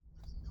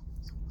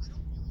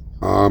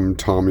I'm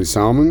Tommy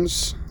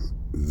Salmons.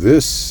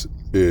 This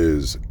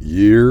is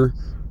year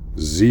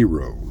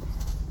zero.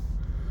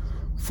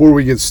 Before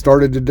we get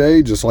started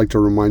today, just like to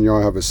remind you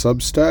I have a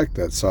Substack.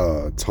 That's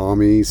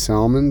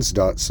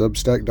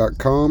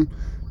tommysalmons.substack.com.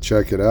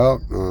 Check it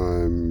out.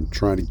 I'm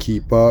trying to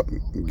keep up,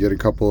 get a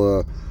couple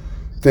of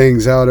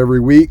things out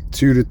every week,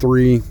 2 to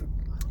 3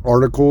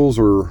 articles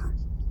or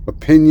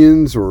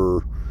opinions.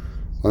 Or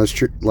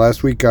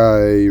last week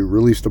I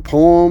released a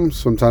poem.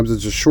 Sometimes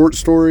it's a short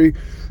story.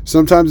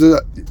 Sometimes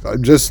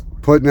I'm just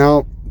putting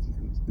out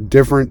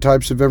different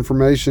types of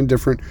information,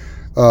 different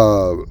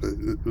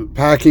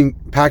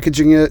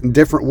packaging it in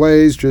different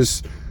ways,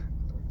 just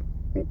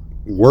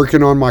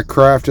working on my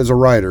craft as a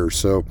writer.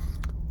 So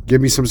give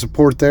me some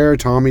support there.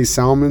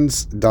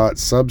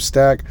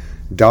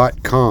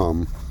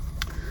 tommysalmons.substack.com.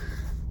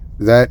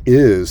 That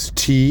is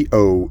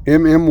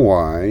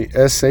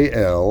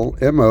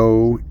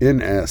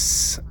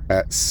TOMMYSALMONS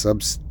at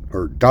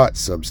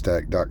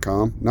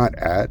 .substack.com, not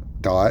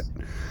at dot.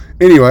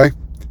 Anyway,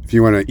 if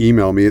you want to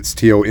email me, it's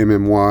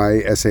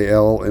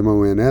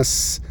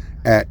TOMMYSALMONS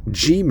at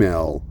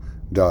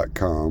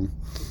gmail.com.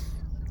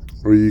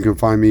 Or you can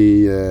find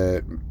me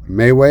at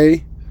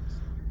Mayway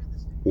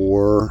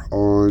or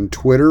on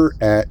Twitter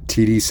at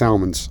TD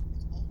Salmons.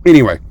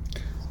 Anyway,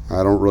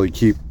 I don't really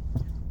keep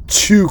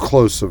too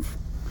close of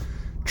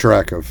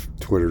track of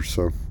Twitter,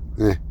 so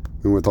and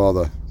with all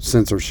the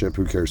censorship,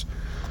 who cares?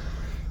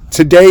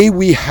 Today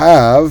we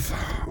have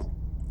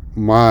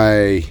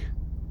my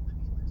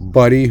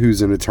buddy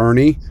who's an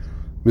attorney,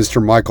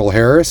 Mr. Michael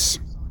Harris,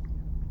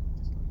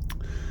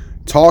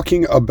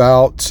 talking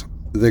about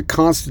the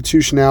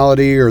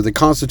constitutionality or the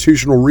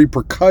constitutional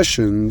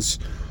repercussions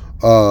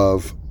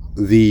of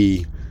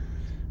the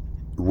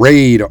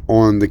raid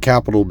on the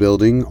Capitol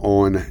building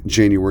on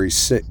January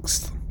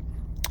 6th.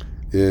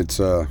 It's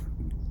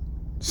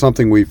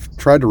something we've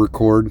tried to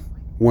record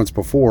once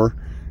before,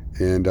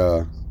 and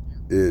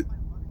it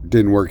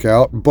didn't work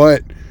out,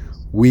 but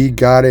we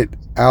got it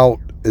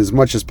out as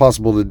much as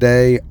possible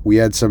today. We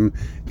had some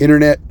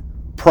internet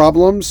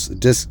problems,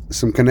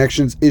 some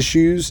connections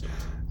issues,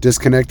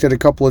 disconnected a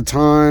couple of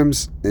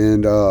times,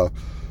 and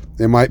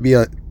it might be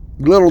a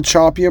little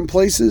choppy in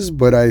places,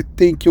 but I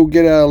think you'll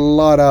get a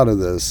lot out of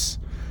this.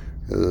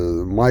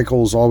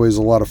 Michael's always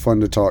a lot of fun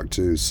to talk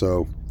to,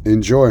 so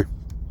enjoy.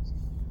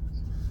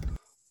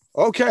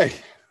 Okay,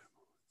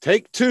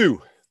 take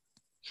two.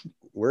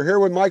 We're here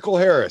with Michael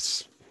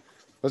Harris.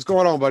 What's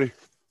going on, buddy?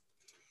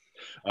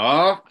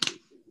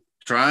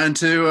 Trying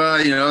to,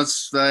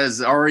 it's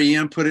as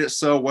REM put it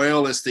so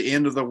well, it's the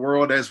end of the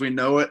world as we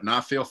know it, and I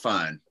feel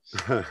fine.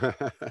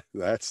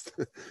 That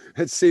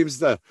seems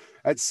to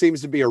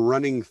be a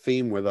running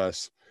theme with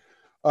us.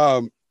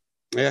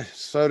 Yeah,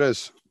 so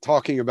does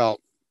talking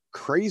about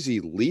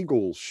crazy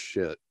legal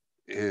shit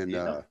and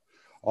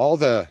all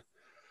the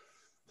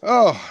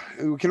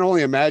we can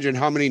only imagine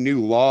how many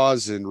new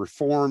laws and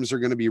reforms are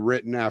going to be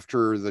written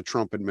after the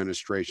Trump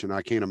administration.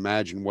 I can't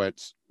imagine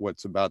what's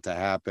about to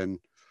happen.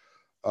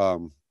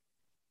 Well,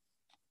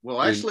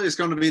 actually, it's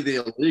going to be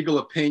the legal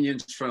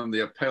opinions from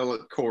the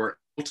appellate court.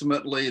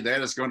 Ultimately, that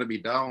is going to be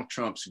Donald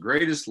Trump's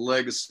greatest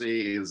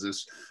legacy, is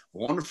this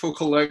wonderful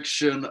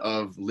collection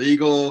of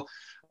legal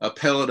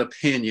appellate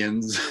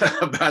opinions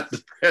about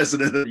the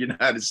president of the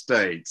United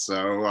States.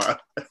 So,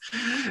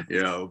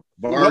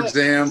 bar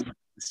exam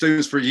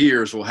students for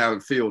years will have a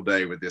field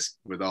day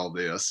with all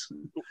this.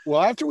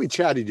 Well, after we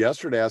chatted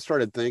yesterday, I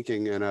started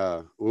thinking,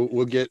 and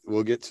we'll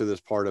get to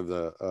this part of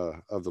the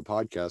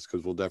podcast,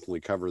 because we'll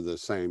definitely cover the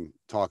same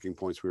talking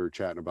points we were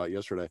chatting about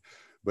yesterday.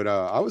 But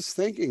I was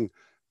thinking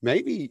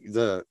maybe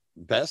the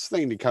best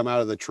thing to come out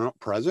of the Trump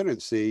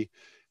presidency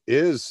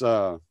is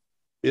the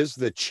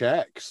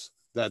checks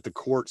that the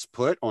courts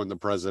put on the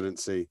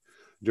presidency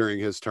during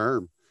his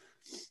term.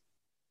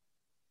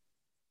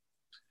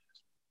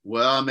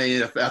 Well, I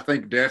mean, I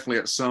think definitely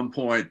at some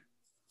point,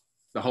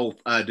 the whole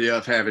idea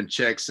of having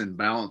checks and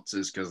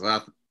balances, because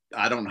I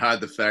don't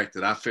hide the fact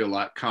that I feel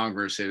like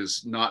Congress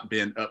has not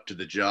been up to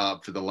the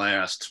job for the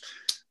last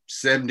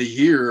 70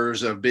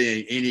 years of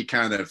being any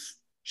kind of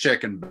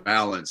check and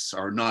balance,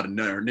 or not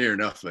near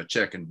enough of a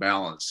check and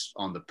balance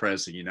on the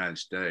president of the United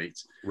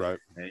States. Right.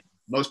 And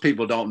most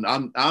people don't.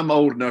 I'm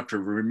old enough to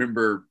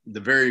remember the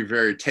very,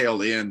 very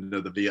tail end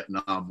of the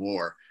Vietnam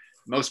War.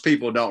 Most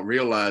people don't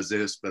realize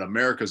this, but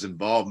America's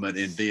involvement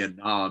in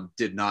Vietnam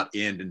did not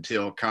end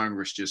until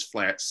Congress just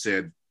flat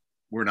said,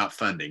 we're not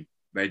funding.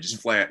 They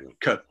just flat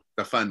cut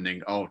the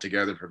funding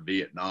altogether for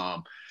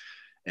Vietnam.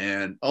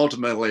 And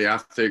ultimately, I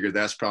figured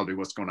that's probably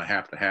what's going to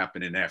have to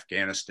happen in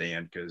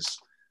Afghanistan, because,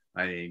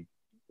 I mean,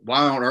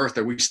 why on earth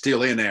are we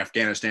still in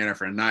Afghanistan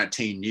after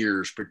 19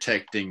 years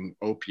protecting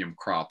opium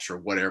crops or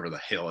whatever the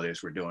hell it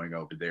is we're doing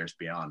over there? Is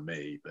beyond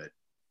me, but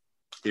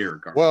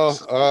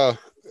irregardless. Well,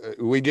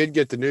 we did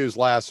get the news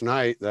last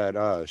night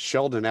that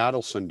Sheldon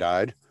Adelson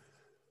died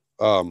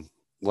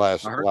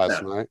last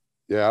night.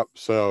 Yeah,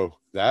 so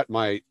that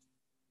might,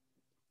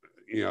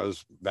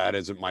 as bad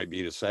as it might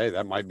be to say,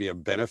 that might be a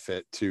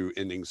benefit to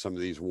ending some of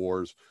these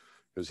wars,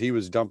 because he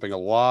was dumping a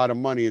lot of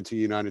money into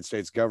the United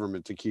States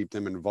government to keep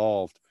them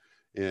involved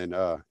in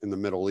the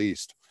Middle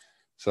East.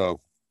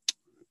 So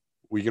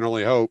we can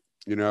only hope,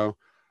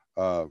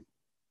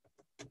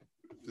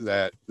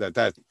 that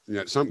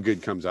something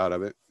good comes out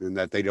of it, and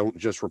that they don't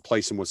just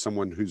replace him with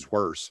someone who's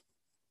worse.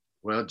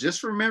 Well,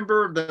 just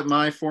remember that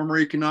my former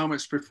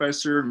economics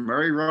professor,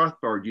 Murray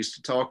Rothbard, used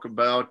to talk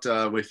about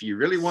if you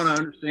really want to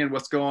understand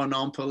what's going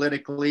on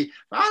politically,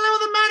 follow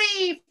the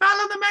money,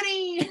 follow the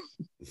money.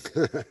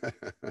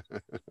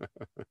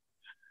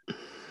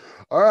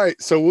 All right.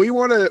 So we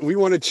want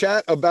to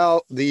chat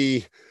about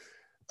the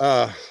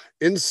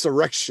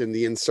insurrection,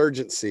 the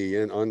insurgency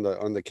on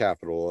the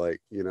Capitol,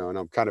 and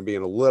I'm kind of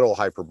being a little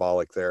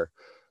hyperbolic there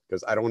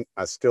because I'm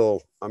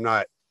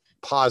not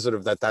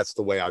positive that that's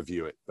the way I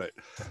view it. But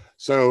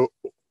so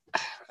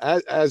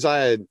as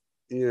I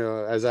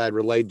had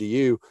relayed to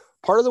you,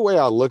 part of the way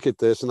I look at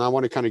this, and I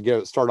want to kind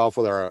of start off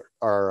with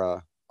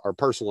our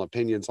personal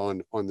opinions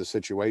on the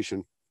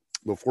situation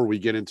before we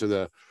get into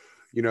the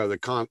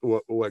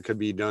what could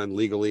be done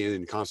legally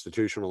and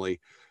constitutionally.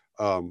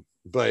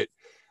 But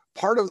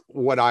part of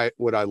what I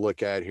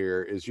look at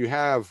here is you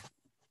have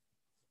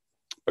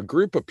a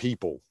group of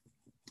people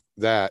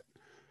that,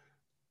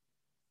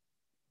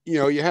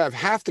 you have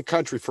half the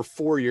country for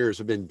 4 years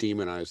have been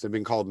demonized. They've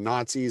been called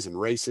Nazis and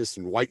racists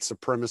and white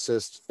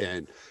supremacists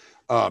and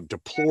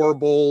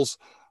deplorables.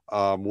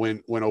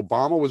 When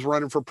Obama was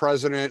running for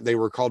president, they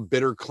were called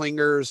bitter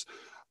clingers.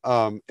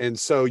 And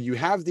so you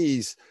have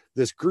this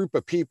group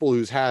of people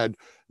who's had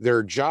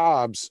their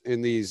jobs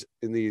in these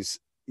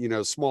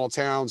small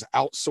towns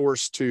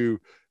outsourced to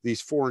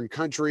these foreign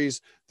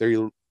countries.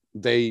 They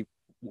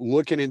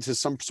looking into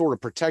some sort of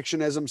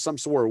protectionism, some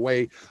sort of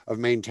way of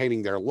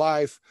maintaining their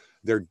life.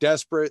 They're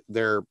desperate.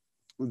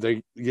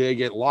 They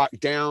get locked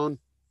down,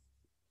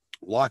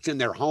 locked in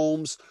their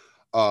homes.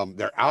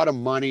 They're out of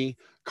money.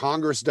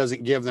 Congress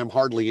doesn't give them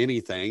hardly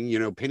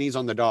anything, pennies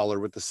on the dollar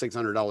with the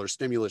 $600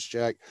 stimulus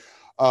check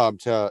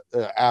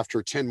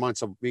after 10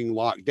 months of being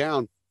locked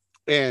down.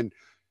 And,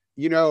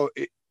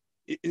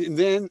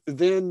 then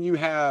you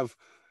have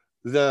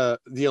the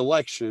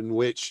election,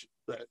 which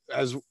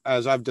as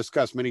I've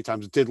discussed many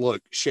times, did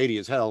look shady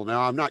as hell.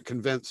 Now, I'm not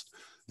convinced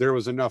there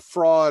was enough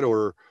fraud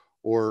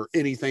or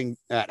anything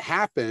that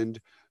happened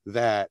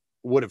that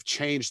would have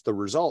changed the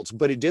results,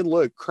 but it did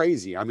look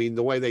crazy. I mean,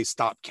 the way they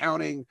stopped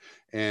counting,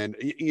 and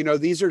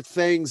these are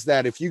things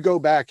that if you go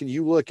back and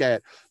you look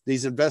at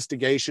these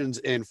investigations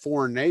in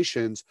foreign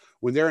nations,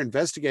 when they're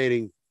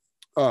investigating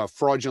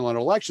fraudulent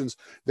elections,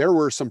 there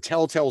were some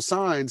telltale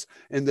signs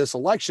in this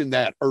election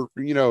that are,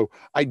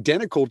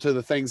 identical to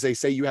the things they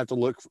say you have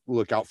to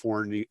look out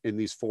for in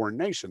these foreign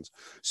nations.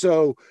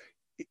 So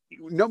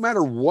no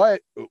matter what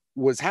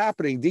was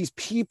happening, these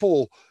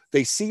people,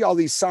 they see all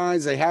these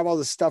signs, they have all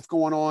this stuff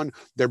going on,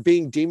 they're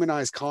being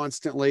demonized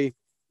constantly.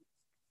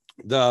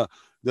 The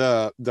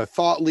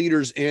thought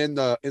leaders in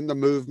the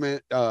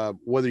movement,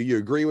 whether you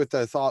agree with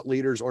the thought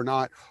leaders or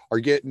not, are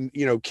getting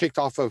kicked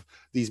off of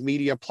these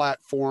media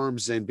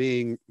platforms and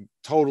being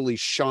totally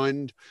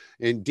shunned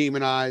and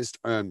demonized.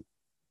 As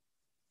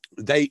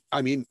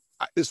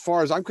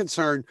far as I'm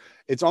concerned,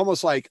 it's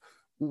almost like,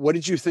 what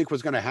did you think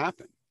was going to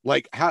happen?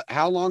 Like,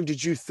 how long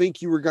did you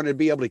think you were going to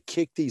be able to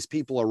kick these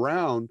people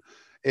around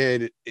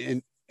and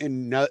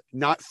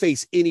not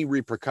face any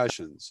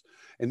repercussions?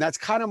 And that's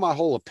kind of my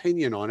whole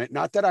opinion on it.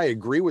 Not that I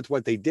agree with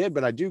what they did,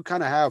 but I do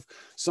kind of have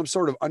some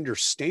sort of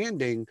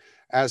understanding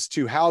as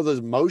to how the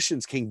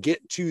emotions can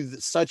get to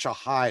such a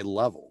high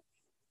level.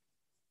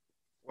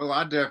 Well,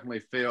 I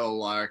definitely feel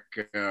like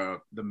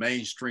the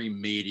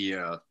mainstream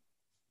media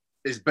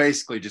is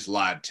basically just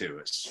lied to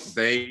us.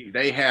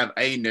 They have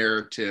a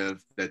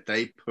narrative that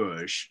they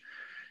push,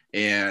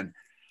 and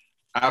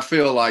I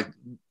feel like,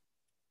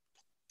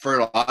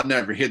 I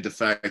never hid the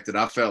fact that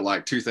I felt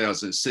like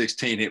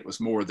 2016, it was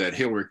more that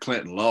Hillary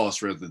Clinton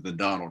lost rather than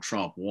Donald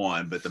Trump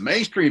won. But the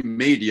mainstream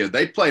media,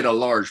 they played a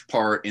large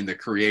part in the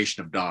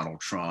creation of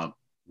Donald Trump.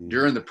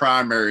 During the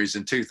primaries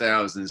in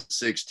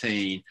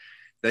 2016,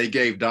 they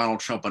gave Donald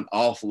Trump an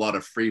awful lot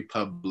of free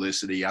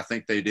publicity. I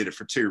think they did it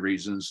for two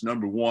reasons.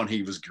 Number one,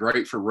 he was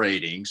great for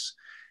ratings.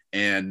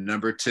 And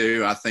number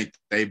two, I think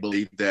they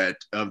believed that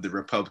of the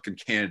Republican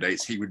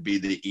candidates, he would be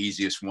the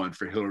easiest one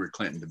for Hillary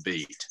Clinton to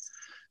beat.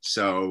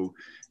 So,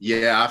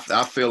 yeah,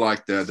 I feel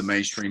like the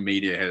mainstream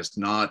media has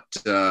not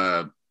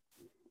been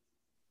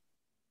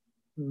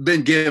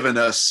giving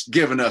us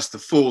the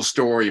full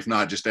story, if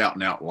not just out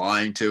and out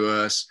lying to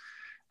us.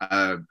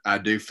 I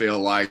do feel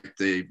like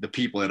the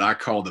people that I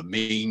call the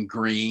mean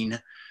green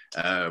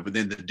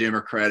within the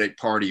Democratic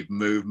Party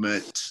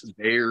movement,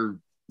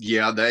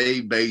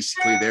 they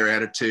basically, their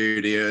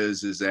attitude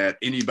is that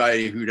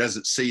anybody who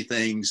doesn't see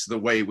things the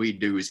way we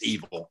do is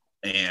evil.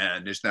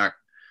 And it's not,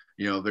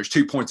 there's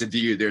 2 points of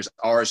view. There's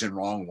ours and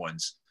wrong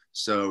ones.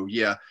 So,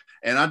 yeah.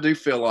 And I do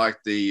feel like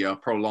the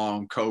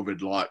prolonged COVID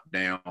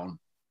lockdown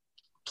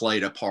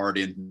played a part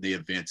in the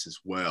events as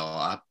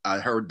well. I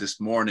heard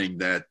this morning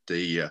that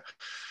the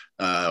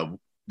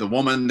the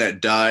woman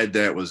that died,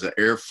 that was an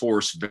Air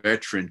Force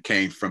veteran,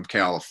 came from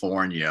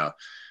California,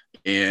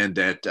 and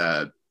that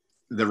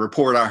the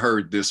report I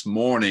heard this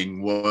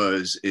morning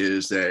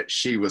is that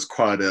she was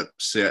quite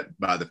upset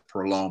by the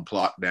prolonged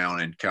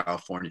lockdown in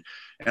California.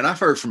 And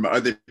I've heard from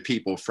other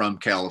people from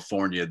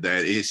California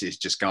that it's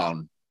just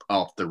gone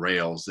off the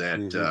rails,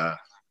 that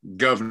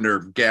Governor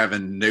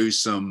Gavin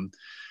Newsom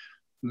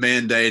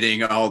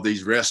mandating all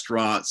these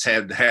restaurants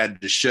had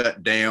to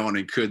shut down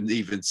and couldn't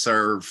even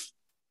serve,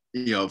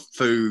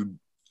 food,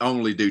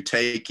 only do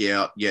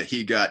takeout, yet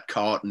he got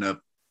caught in a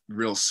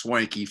real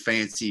swanky,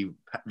 fancy,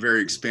 very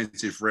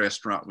expensive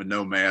restaurant with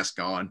no mask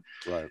on.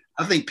 Right.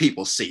 I think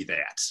people see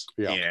that.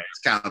 Yeah. And it's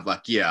kind of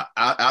like,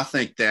 I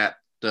think that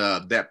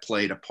that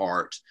played a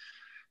part,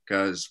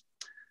 because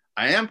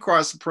I am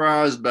quite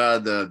surprised by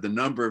the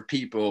number of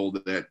people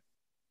that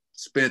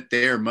spent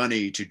their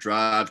money to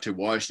drive to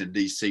Washington,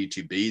 D.C.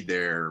 to be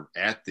there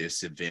at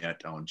this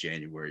event on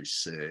January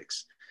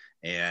 6th.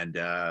 And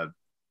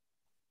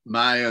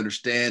my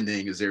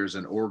understanding is there's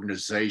an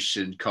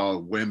organization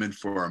called Women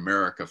for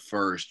America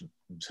First.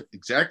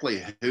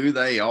 Exactly who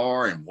they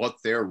are and what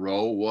their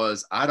role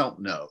was, I don't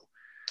know.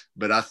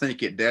 But I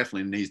think it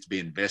definitely needs to be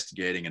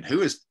investigating, and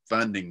who is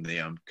funding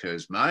them,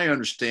 because my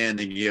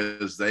understanding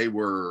is they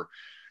were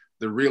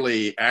the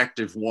really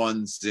active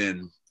ones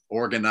in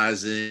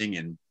organizing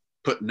and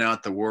putting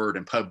out the word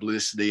and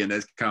publicity, and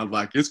it's kind of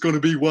like, it's going to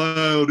be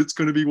wild, it's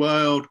going to be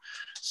wild.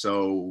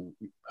 So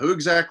who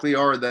exactly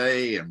are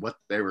they and what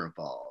they were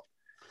involved?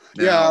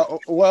 Now, yeah,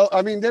 well,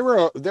 I mean, they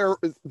were there.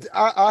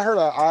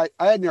 I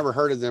had never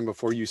heard of them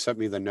before you sent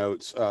me the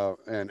notes,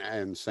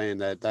 and saying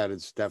that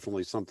is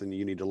definitely something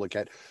you need to look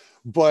at.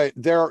 But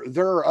there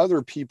are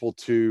other people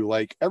too.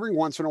 Like every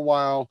once in a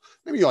while,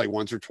 maybe like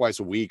once or twice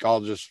a week,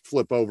 I'll just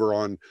flip over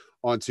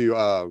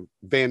onto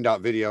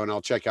Band.video and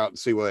I'll check out and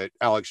see what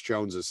Alex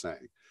Jones is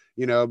saying.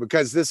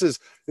 Because this is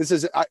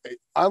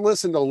I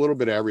listen to a little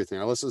bit of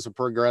everything. I listen to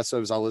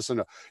progressives.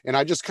 And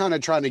I just kind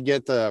of trying to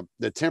get the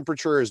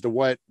temperature as to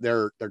what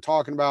they're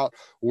talking about,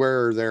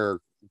 where they're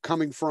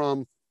coming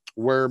from,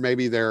 where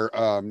maybe their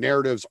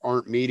narratives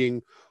aren't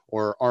meeting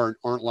or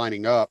aren't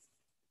lining up.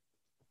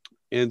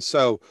 And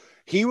so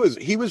he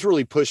was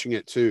really pushing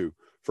it too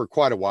for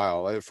quite a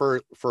while.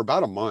 For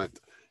about a month,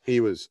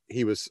 he was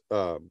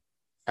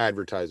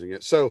advertising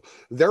it. So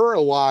there are a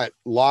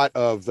lot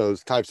of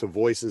those types of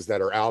voices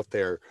that are out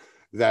there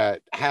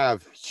that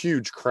have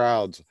huge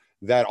crowds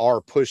that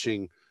were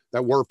pushing,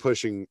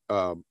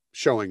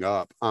 showing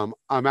up. I'm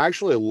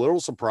actually a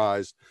little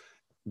surprised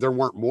there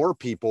weren't more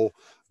people,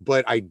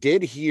 but I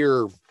did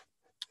hear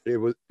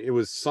it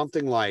was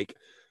something like,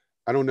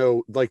 I don't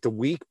know, like the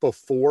week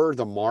before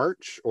the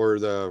march or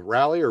the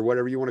rally or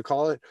whatever you want to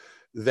call it,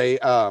 they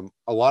a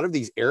lot of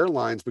these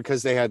airlines,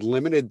 because they had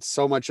limited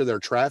so much of their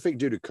traffic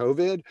due to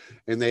COVID,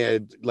 and they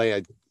had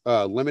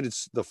limited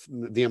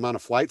the amount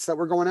of flights that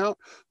were going out,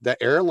 the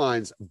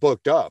airlines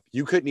booked up.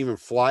 You couldn't even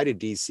fly to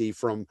DC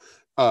from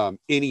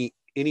any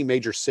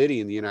major city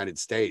in the United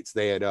States.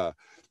 They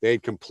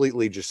had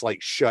completely just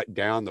like shut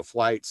down the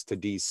flights to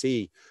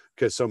DC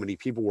because so many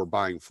people were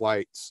buying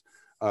flights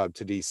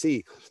to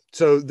DC.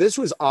 So this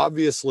was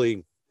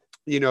obviously,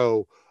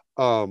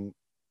 a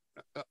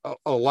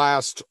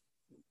last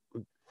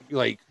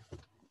like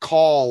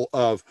call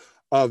of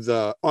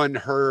the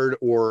unheard,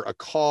 or a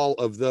call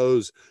of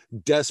those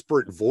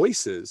desperate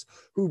voices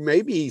who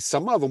maybe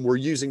some of them were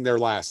using their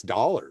last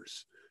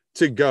dollars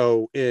to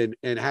go in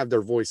and have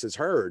their voices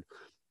heard.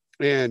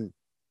 And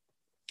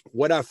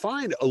what I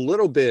find a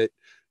little bit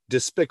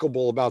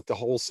despicable about the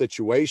whole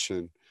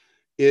situation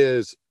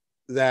is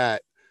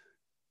that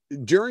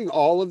during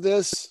all of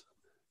this,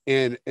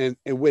 and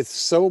with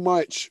so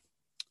much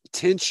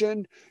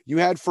tension, you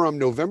had from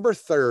November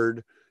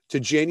 3rd to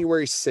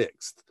January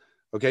 6th.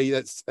 Okay,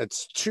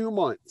 that's 2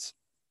 months.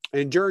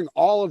 And during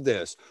all of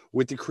this,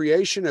 with the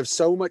creation of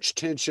so much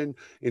tension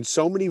and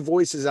so many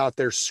voices out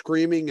there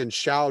screaming and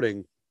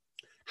shouting,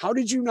 how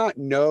did you not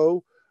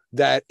know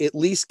that at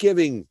least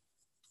giving,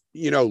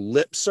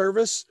 lip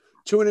service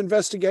to an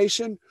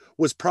investigation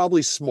was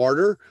probably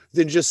smarter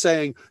than just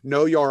saying,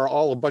 no, you're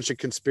all a bunch of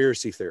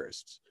conspiracy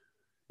theorists?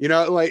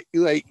 Like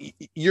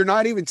you're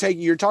not even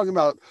you're talking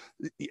about,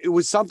 it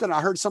was something, I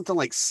heard something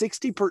like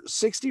 60 or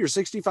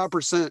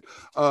 65%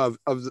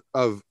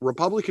 of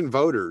Republican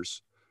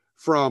voters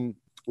from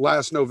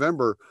last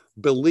November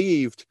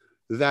believed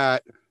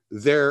that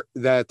there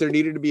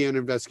needed to be an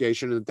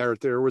investigation, and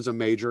that there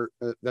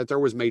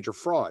was major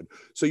fraud.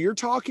 So you're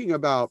talking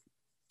about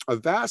a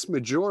vast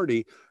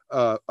majority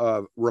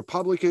of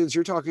Republicans.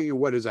 You're talking,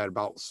 what is that,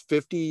 about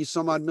 50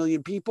 some odd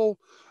million people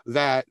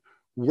that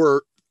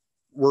were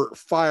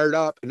fired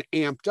up and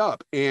amped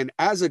up. And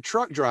as a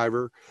truck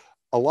driver,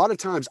 a lot of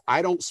times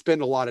I don't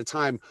spend a lot of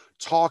time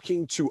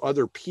talking to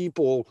other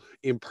people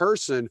in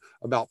person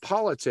about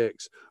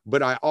politics,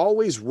 but I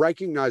always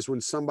recognize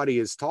when somebody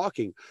is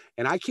talking.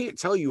 And I can't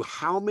tell you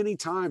how many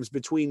times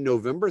between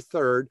November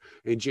 3rd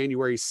and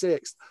January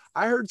 6th,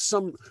 I heard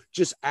some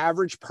just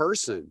average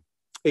person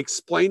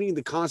explaining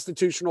the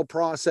constitutional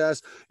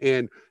process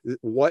and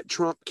what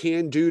Trump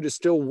can do to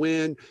still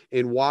win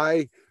and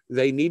why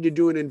they need to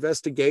do an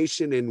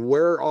investigation and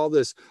where all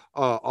this,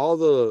 all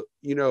the,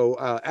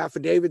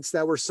 affidavits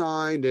that were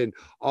signed and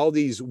all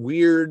these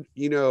weird,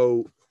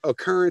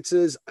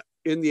 occurrences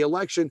in the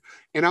election.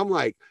 And I'm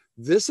like,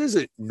 this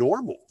isn't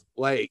normal.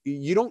 Like,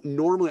 I don't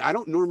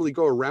normally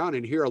go around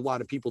and hear a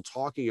lot of people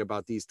talking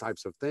about these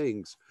types of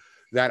things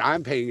that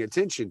I'm paying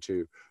attention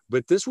to.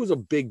 But this was a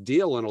big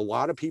deal. And a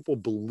lot of people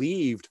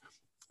believed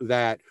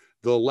that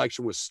the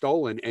election was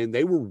stolen and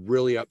they were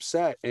really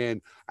upset.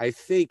 And I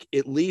think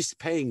at least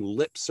paying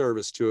lip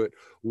service to it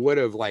would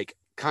have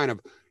kind of,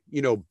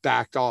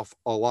 backed off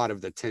a lot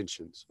of the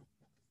tensions.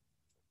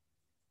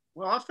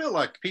 Well, I feel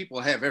like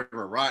people have every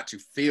right to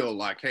feel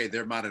like, hey,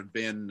 there might have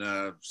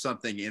been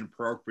something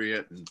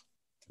inappropriate, and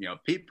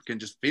people can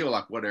just feel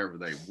like whatever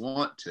they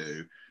want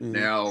to. Mm-hmm.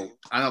 Now,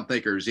 I don't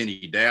think there's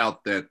any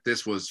doubt that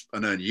this was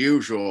an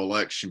unusual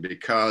election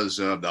because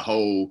of the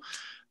whole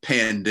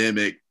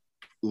pandemic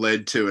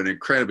led to an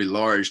incredibly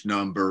large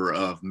number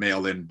of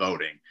mail-in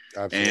voting.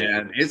 Absolutely.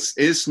 And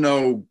it's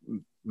no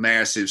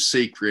massive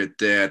secret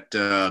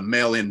that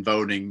mail-in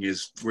voting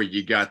is where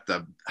you got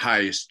the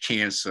highest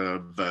chance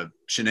of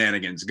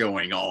shenanigans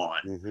going on.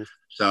 Mm-hmm.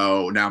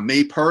 So now,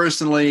 me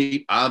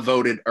personally, I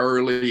voted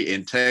early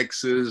in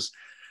Texas.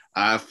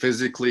 I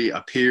physically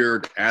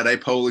appeared at a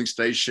polling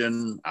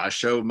station. I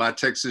showed my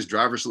Texas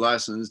driver's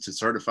license to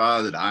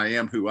certify that I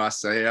am who I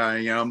say I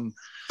am.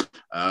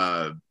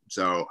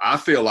 So I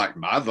feel like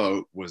my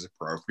vote was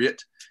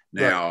appropriate.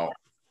 Now, right.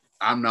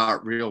 I'm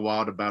not real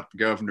wild about the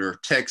governor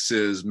of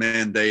Texas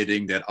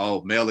mandating that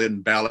all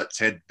mail-in ballots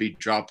had to be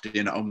dropped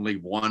in only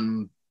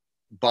one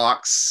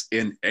box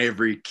in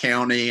every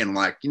county, and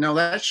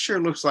that sure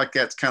looks like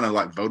that's kind of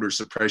like voter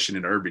suppression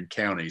in urban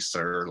counties,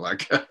 sir.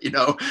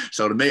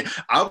 So to me,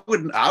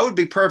 I would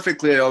be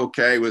perfectly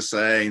okay with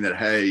saying that,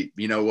 hey,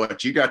 you know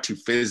what, you got to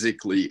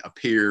physically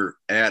appear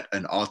at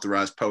an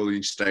authorized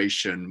polling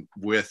station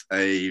with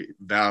a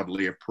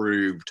validly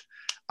approved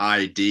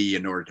ID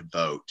in order to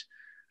vote.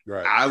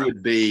 Right. I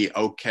would be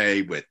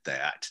okay with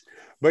that.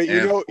 But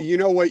you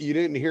know what you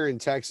didn't hear in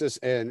Texas,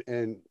 and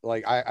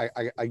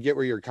I get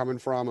where you're coming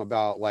from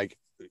about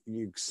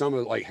some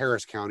of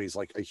Harris County is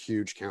like a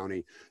huge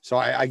county, so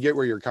I get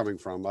where you're coming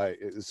from.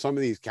 Some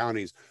of these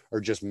counties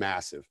are just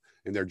massive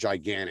and they're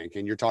gigantic,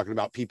 and you're talking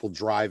about people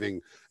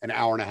driving an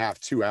hour and a half,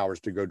 2 hours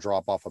to go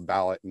drop off a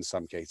ballot in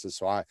some cases.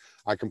 So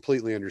I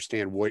completely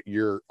understand what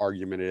your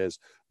argument is.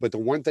 But the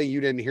one thing you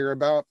didn't hear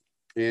about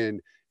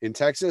in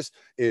Texas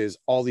is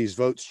all these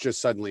votes just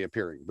suddenly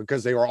appearing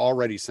because they were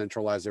already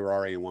centralized. They were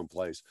already in one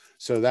place.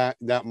 So that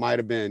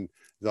might've been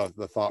the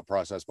thought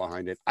process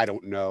behind it. I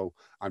don't know.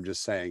 I'm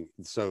just saying.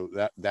 So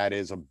that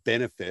is a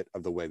benefit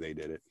of the way they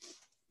did it.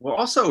 Well,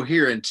 also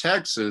here in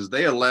Texas,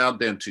 they allowed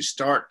them to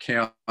start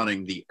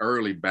counting the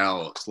early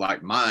ballots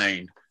like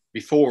mine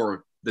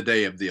before the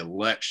day of the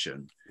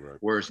election. Right.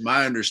 Whereas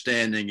my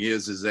understanding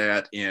is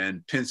that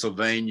in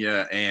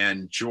Pennsylvania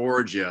and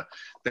Georgia,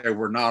 they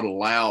were not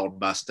allowed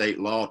by state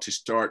law to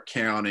start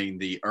counting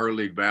the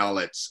early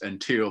ballots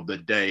until the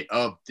day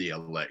of the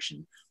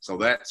election. So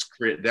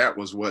that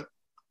was what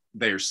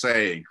they're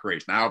saying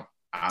creates. Now,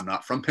 I'm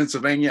not from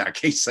Pennsylvania. I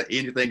can't say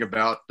anything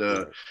about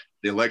the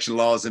election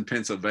laws in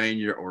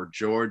Pennsylvania or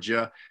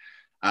Georgia.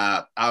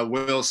 I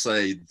will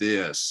say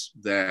this,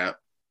 that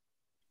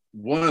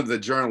one of the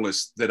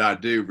journalists that I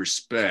do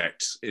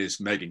respect is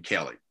Megyn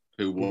Kelly,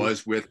 who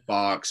was with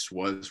Fox,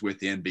 was with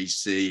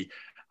NBC.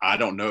 I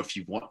don't know if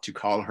you want to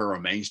call her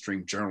a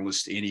mainstream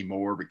journalist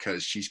anymore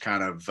because she's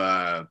kind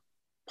of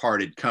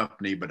parted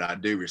company, but I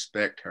do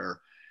respect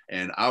her.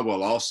 And I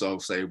will also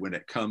say when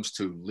it comes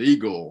to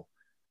legal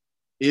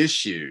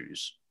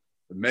issues,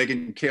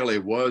 Megyn Kelly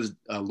was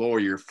a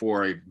lawyer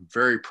for a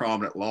very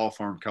prominent law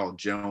firm called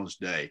Jones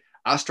Day.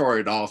 I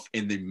started off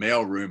in the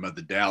mailroom of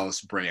the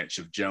Dallas branch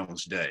of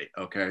Jones Day.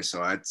 Okay,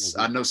 so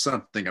I know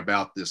something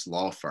about this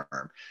law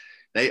firm.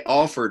 They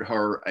offered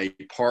her a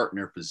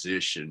partner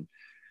position.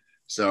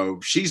 So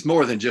she's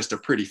more than just a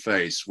pretty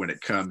face when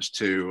it comes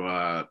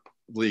to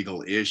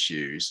legal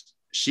issues.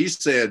 She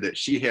said that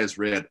she has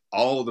read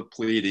all the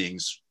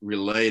pleadings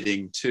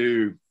relating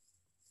to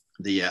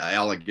the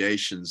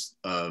allegations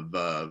of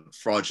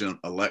fraudulent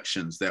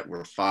elections that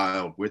were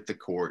filed with the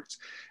courts,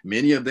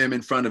 many of them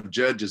in front of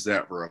judges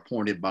that were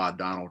appointed by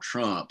Donald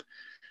Trump.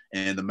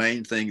 And the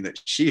main thing that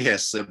she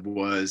has said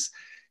was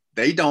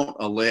they don't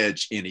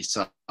allege any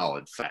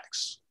solid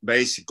facts.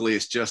 Basically,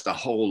 it's just a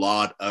whole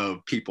lot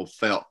of people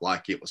felt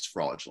like it was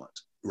fraudulent.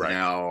 Right.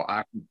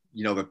 Now,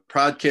 the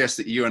podcast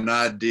that you and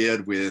I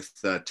did with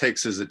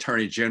Texas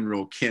Attorney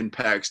General Ken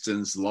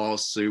Paxton's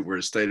lawsuit where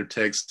the state of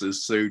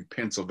Texas sued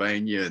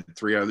Pennsylvania and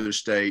 3 other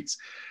states,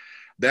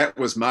 that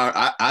was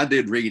I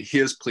did read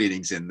his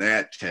pleadings in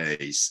that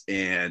case,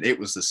 and it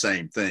was the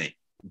same thing.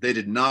 They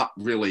did not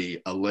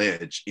really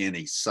allege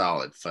any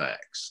solid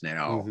facts.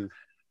 Now,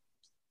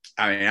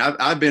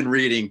 I've been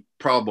reading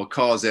probable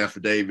cause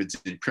affidavits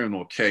in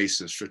criminal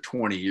cases for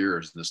 20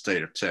 years in the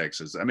state of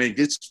Texas. I mean,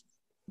 it's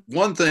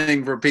one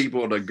thing for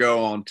people to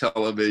go on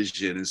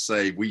television and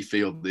say, we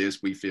feel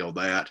this, we feel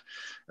that.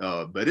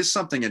 But it's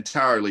something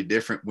entirely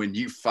different when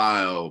you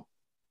file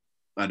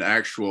an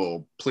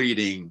actual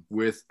pleading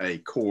with a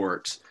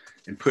court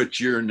and put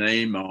your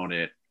name on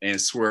it and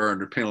swear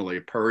under penalty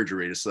of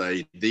perjury to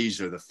say,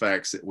 these are the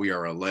facts that we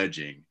are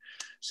alleging.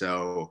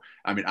 So,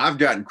 I mean, I've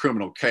gotten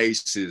criminal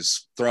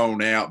cases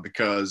thrown out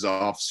because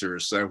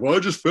officers say, well, I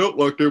just felt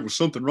like there was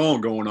something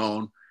wrong going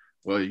on.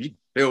 Well, you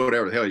feel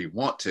whatever the hell you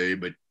want to,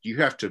 but you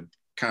have to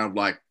kind of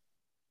like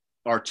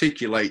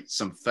articulate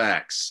some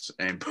facts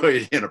and put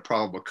it in a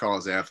probable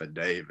cause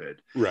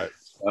affidavit. Right.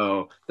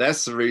 So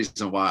that's the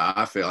reason why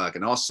I feel like.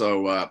 And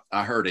also,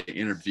 I heard an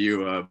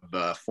interview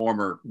of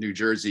former New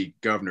Jersey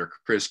Governor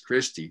Chris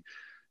Christie,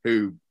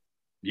 who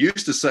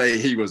used to say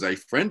he was a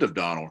friend of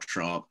Donald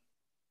Trump.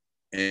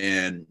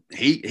 And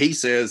he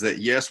says that,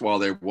 yes, while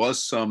there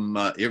was some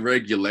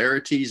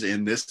irregularities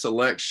in this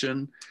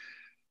election,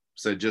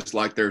 so just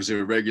like there's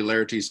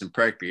irregularities in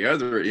practically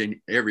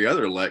every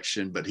other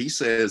election, but he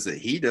says that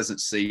he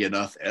doesn't see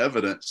enough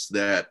evidence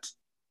that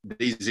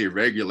these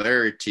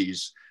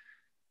irregularities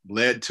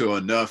led to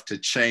enough to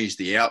change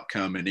the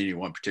outcome in any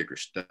one particular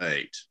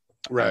state.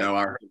 Right. I know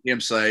I heard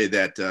him say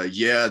that,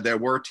 yeah, there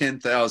were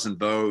 10,000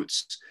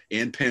 votes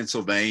in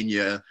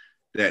Pennsylvania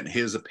that in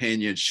his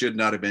opinion should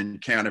not have been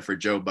counted for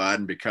Joe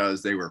Biden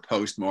because they were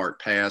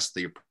postmarked past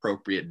the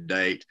appropriate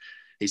date.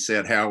 He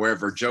said,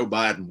 however, Joe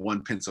Biden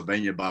won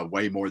Pennsylvania by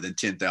way more than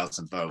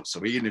 10,000 votes.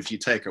 So even if you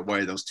take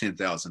away those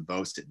 10,000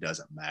 votes, it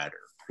doesn't matter.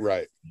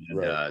 Right. And,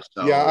 right.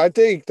 So, yeah, I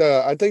think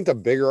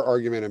the bigger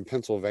argument in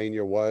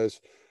Pennsylvania was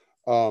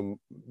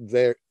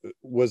there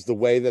was the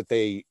way that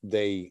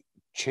they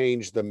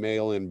changed the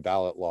mail-in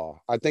ballot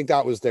law. I think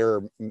that was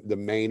the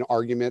main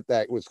argument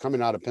that was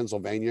coming out of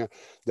Pennsylvania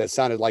that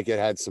sounded like it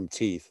had some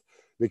teeth,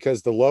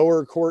 because the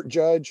lower court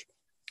judge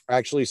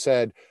actually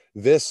said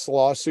this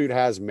lawsuit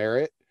has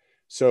merit,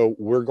 so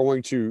we're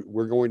going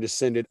to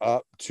send it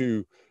up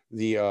to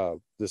the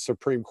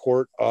Supreme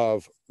Court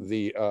of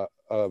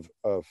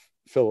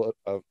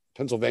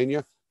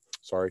Pennsylvania.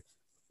 Sorry.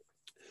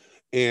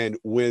 And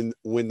when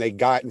they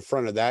got in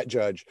front of that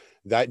judge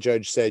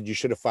said, you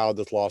should have filed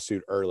this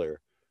lawsuit earlier.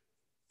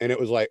 And it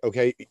was like,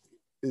 okay,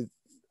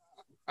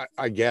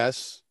 I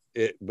guess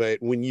it, but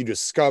when you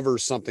discover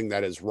something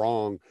that is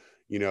wrong,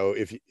 you know,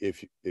 if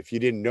you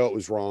didn't know it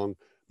was wrong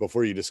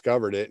before you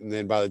discovered it, and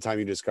then by the time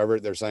you discover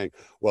it, they're saying,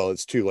 well,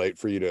 it's too late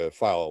for you to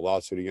file a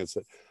lawsuit against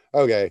it.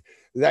 Okay.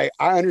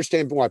 I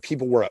understand why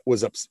people were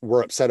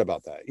upset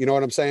about that. You know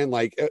what I'm saying?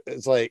 Like,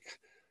 it's like,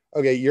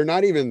 okay, you're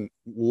not even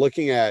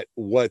looking at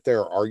what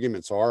their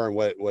arguments are and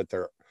what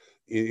they're,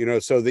 you know,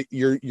 so that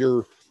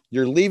you're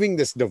leaving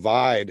this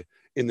divide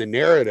in the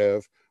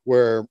narrative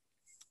where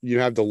you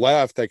have the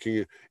left that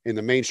can, in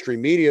the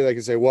mainstream media, they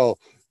can say, well,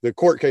 the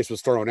court case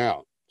was thrown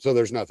out, so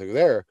there's nothing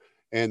there.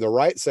 And the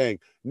right saying,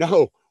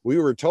 no, we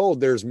were told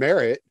there's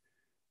merit.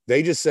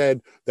 They just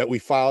said that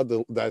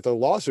that the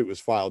lawsuit was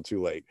filed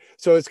too late.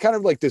 So it's kind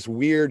of like this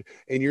weird,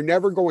 and you're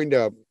never going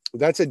to,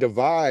 that's a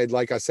divide.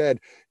 Like I said,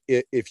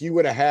 if you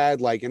would have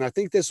had like, and I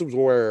think this was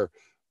where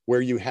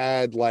you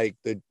had like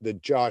the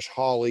Josh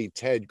Hawley,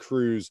 Ted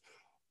Cruz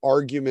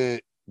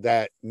argument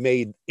that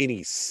made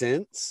any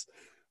sense,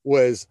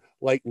 was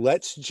like,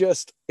 let's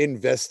just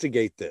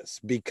investigate this,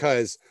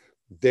 because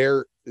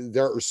there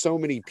are so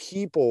many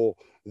people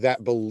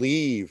that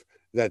believe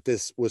that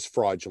this was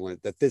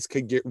fraudulent, that this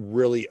could get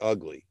really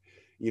ugly,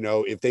 you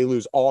know, if they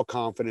lose all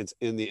confidence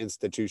in the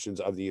institutions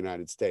of the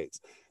United States.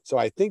 So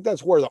I think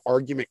that's where the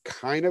argument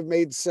kind of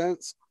made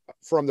sense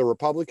from the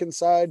Republican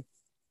side.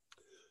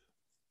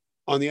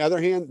 On the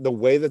other hand, the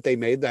way that they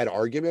made that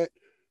argument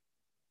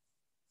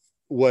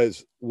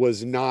was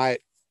not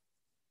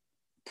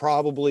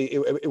probably,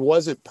 it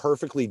wasn't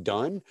perfectly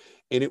done,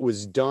 and it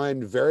was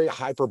done very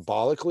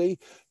hyperbolically.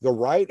 The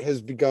right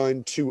has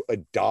begun to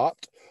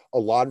adopt a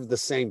lot of the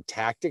same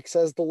tactics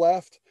as the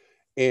left,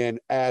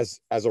 and as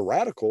a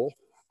radical,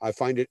 I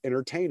find it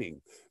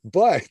entertaining.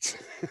 But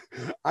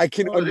I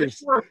can understand.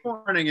 It's worth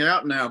pointing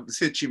out now,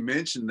 since you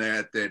mentioned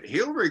that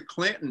Hillary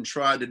Clinton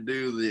tried to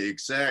do the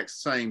exact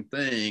same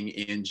thing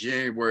in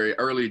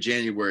early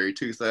January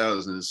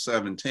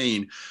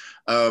 2017,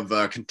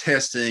 of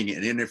contesting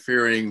and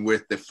interfering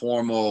with the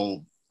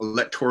formal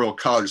electoral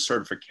college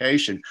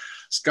certification.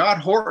 Scott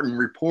Horton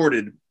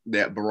reported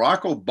that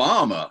Barack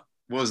Obama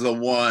was the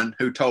one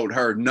who told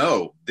her,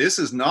 no, this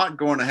is not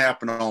going to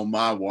happen on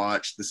my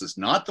watch. This is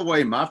not the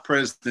way my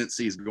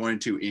presidency is going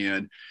to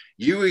end.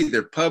 You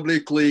either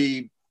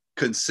publicly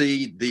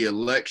concede the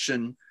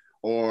election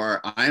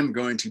or I am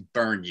going to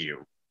burn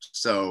you.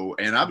 So,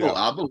 and I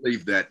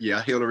believe that,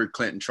 yeah, Hillary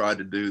Clinton tried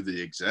to do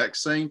the exact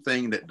same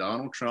thing that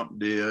Donald Trump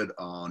did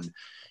on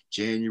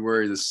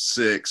January the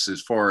 6th,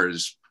 as far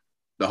as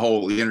the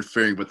whole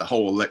interfering with the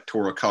whole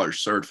electoral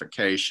college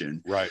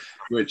certification. Right.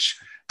 Which,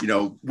 you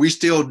know, we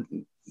still,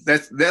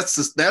 that's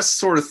the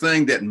sort of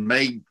thing that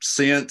made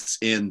sense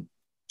in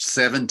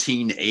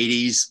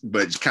 1780s,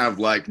 but it's kind of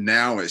like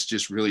now it's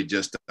just really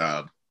just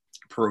a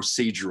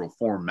procedural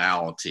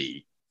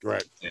formality.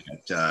 Right.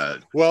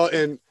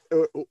 And,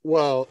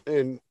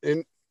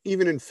 And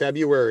even in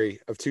February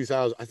of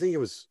 2000, I think it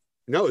was,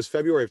 no, it was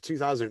February of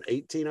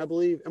 2018, I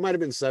believe. It might have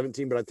been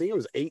 17, but I think it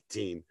was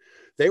 18.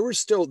 There were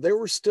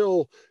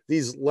still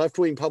these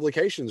left-wing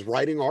publications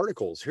writing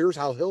articles. Here's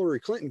how Hillary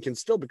Clinton can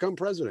still become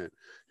president.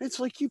 It's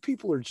like, you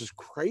people are just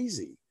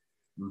crazy.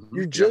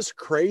 You're just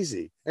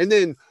crazy. And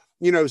then,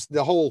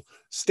 the whole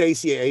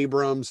Stacey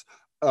Abrams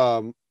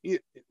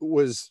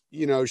was,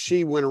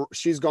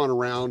 she's gone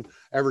around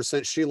ever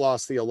since she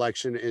lost the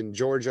election in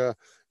Georgia,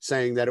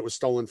 saying that it was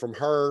stolen from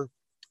her.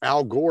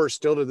 Al Gore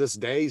still to this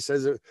day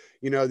says it,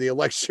 the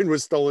election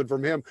was stolen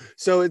from him.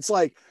 So it's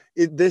like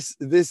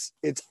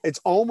it's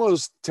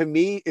almost, to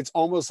me, it's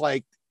almost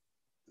like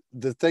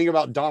the thing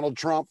about Donald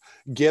Trump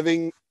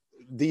giving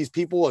these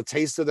people a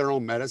taste of their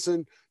own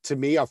medicine. To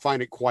me, I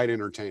find it quite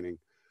entertaining.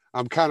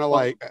 I'm kind of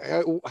like,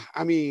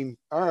 I mean,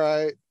 all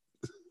right.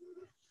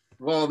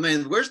 Well, I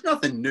mean, there's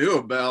nothing new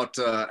about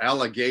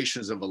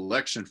allegations of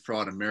election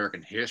fraud in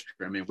American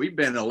history. I mean, we've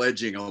been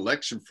alleging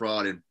election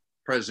fraud in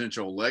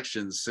presidential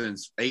elections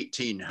since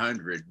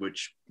 1800,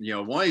 which,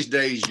 one of these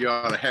days you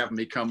ought to have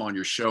me come on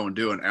your show and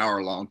do an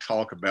hour-long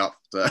talk about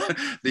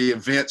the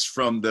events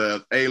from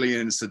the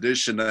Alien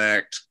Sedition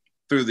Act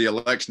through the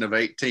election of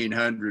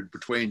 1800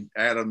 between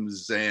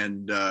Adams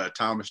and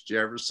Thomas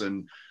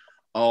Jefferson,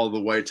 all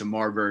the way to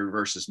Marbury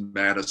versus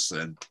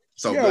Madison.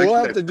 So yeah, we'll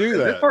have to do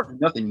that. There's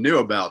nothing new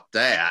about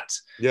that.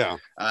 Yeah.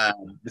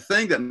 The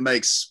thing that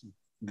makes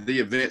the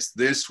events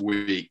this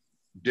week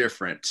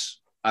different,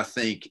 I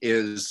think,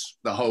 is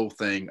the whole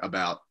thing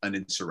about an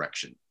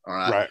insurrection. All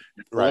right.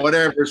 Right.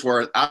 Whatever it's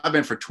worth. I've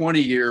been for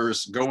 20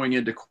 years going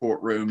into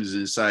courtrooms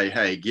and say,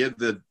 hey, give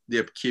the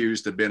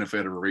accused the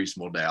benefit of a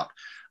reasonable doubt.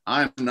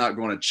 I'm not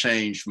going to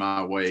change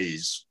my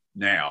ways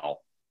now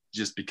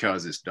just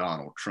because it's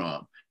Donald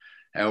Trump.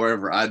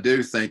 However, I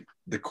do think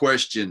the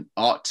question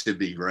ought to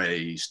be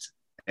raised,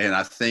 and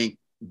I think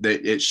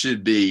that it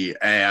should be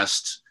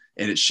asked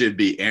and it should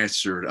be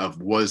answered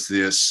of, was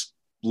this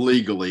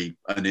legally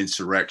an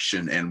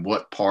insurrection, and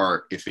what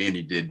part, if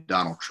any, did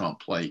Donald Trump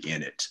play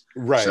in it?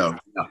 Right. So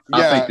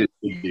I think it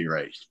should be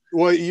raised.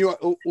 Well, you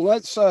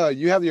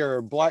have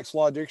your Black's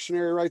Law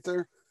Dictionary right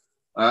there.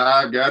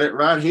 I got it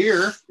right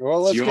here.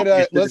 Well,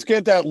 let's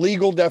get that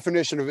legal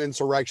definition of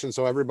insurrection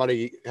so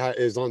everybody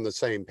is on the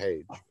same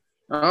page.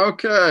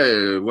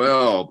 Okay,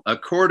 well,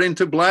 according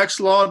to Black's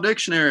Law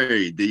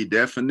Dictionary, the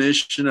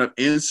definition of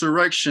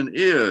insurrection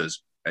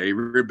is a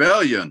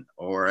rebellion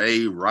or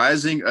a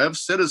rising of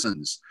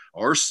citizens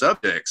or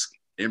subjects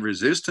in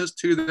resistance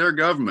to their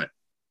government.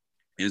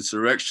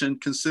 Insurrection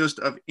consists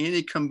of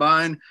any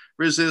combined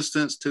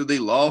resistance to the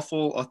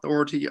lawful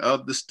authority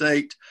of the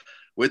state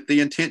with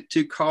the intent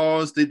to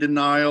cause the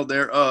denial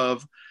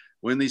thereof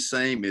when the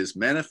same is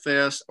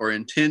manifest or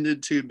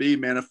intended to be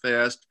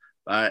manifest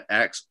by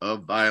acts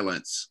of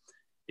violence.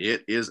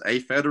 It is a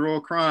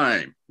federal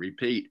crime.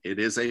 Repeat, it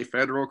is a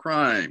federal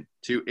crime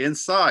to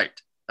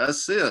incite,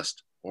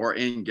 assist, or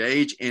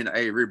engage in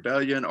a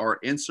rebellion or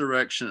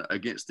insurrection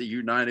against the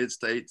United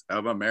States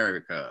of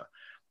America.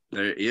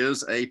 There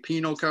is a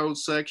penal code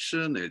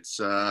section. It's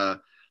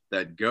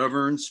that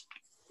governs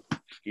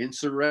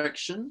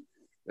insurrection,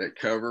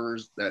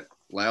 that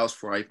allows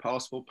for a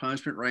possible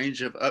punishment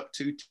range of up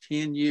to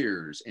 10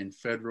 years in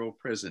federal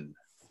prison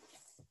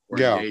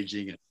for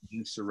engaging in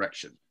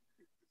insurrection.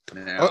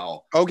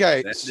 Now,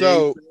 okay,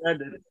 so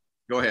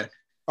go ahead.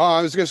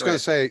 I was just going to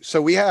say,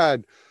 so we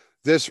had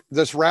this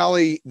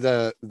rally.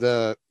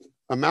 The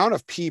amount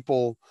of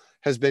people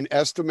has been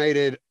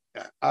estimated.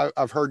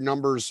 I've heard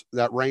numbers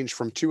that range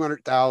from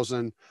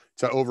 200,000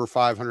 to over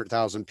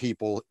 500,000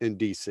 people in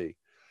DC.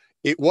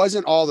 It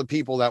wasn't all the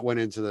people that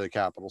went into the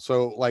Capitol.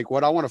 So, like,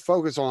 what I want to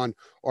focus on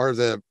are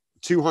the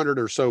 200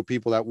 or so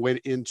people that went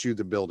into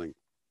the building.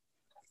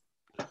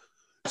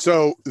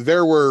 So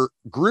there were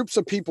groups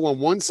of people on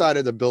one side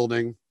of the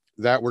building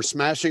that were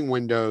smashing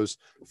windows,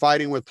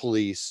 fighting with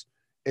police,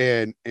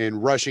 and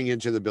rushing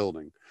into the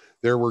building.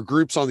 There were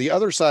groups on the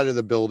other side of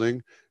the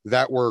building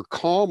that were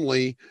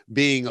calmly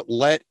being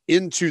let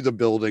into the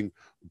building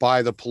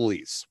by the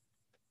police.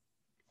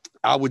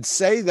 I would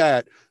say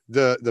that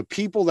the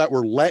people that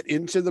were let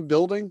into the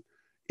building,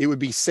 it would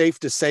be safe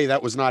to say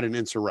that was not an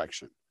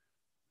insurrection.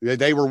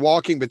 They were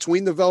walking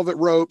between the velvet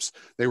ropes.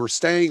 They were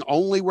staying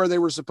only where they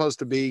were supposed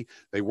to be.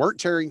 They weren't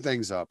tearing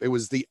things up. It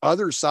was the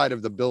other side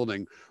of the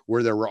building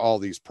where there were all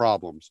these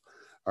problems.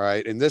 All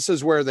right. And this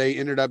is where they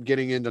ended up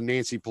getting into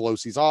Nancy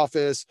Pelosi's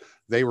office.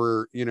 They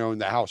were, in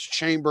the House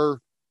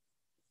chamber.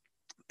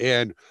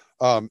 And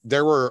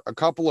there were a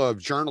couple of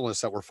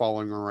journalists that were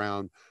following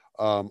around.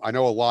 I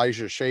know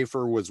Elijah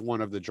Schaefer was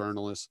one of the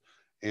journalists,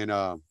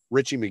 and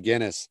Richie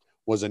McGinnis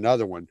was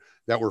another one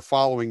that were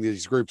following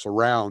these groups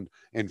around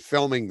and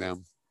filming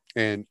them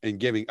and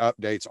giving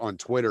updates on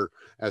Twitter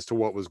as to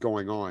what was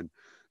going on.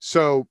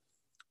 So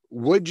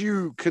would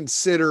you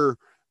consider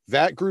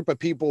that group of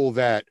people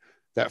that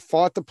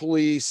fought the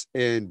police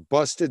and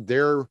busted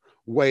their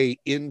way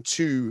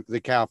into the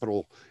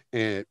Capitol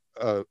and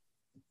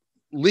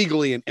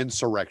legally an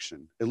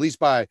insurrection, at least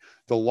by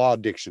the law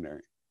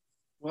dictionary?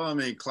 Well, I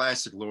mean,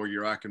 classic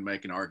lawyer, I can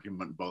make an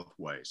argument both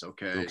ways.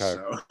 Okay. Okay.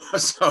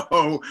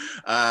 So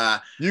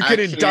You I can can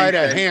indict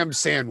a say, ham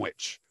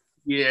sandwich.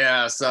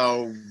 yeah.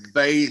 So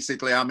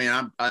basically, I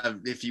mean,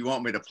 if you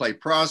want me to play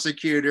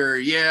prosecutor,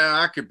 yeah,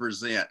 I could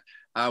present.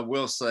 I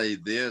will say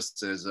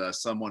this as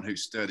someone who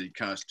studied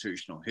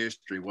constitutional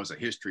history, was a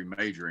history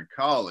major in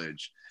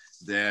college,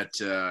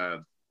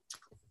 that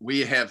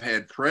we have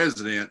had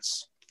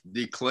presidents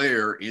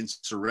declare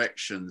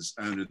insurrections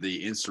under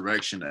the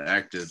Insurrection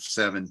Act of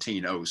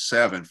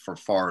 1707 for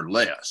far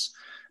less.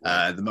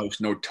 The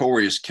most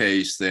notorious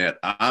case that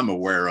I'm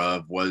aware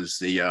of was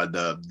the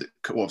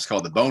what was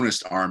called the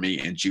Bonus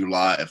Army in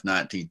July of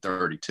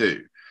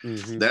 1932.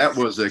 Mm-hmm. That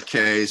was a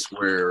case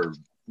where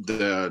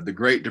the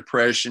Great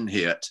Depression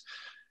hit.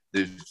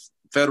 The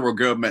federal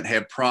government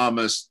had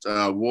promised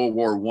World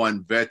War I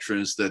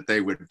veterans that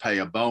they would pay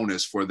a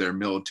bonus for their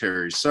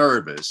military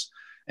service.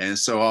 And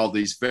so all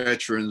these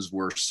veterans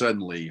were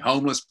suddenly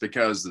homeless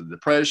because of the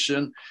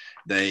Depression.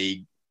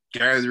 They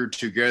gathered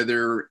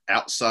together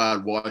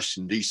outside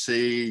Washington,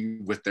 D.C.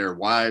 with their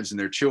wives and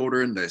their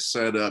children. They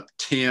set up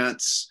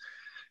tents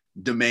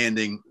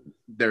demanding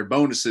their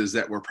bonuses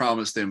that were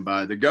promised them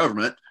by the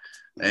government.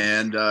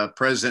 And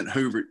President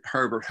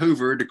Herbert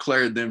Hoover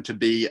declared them to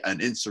be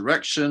an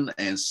insurrection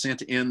and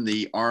sent in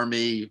the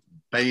army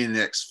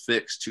bayonets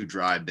fixed to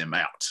drive them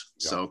out.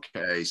 Yeah. So,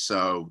 okay,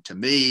 so to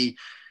me,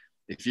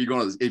 if you're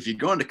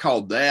going to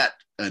call that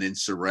an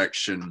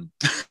insurrection,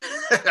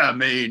 I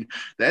mean,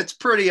 that's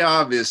pretty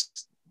obvious.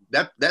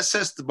 That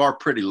sets the bar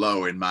pretty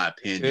low, in my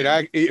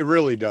opinion. It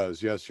really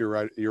does. Yes, you're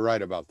right. You're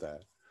right about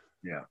that.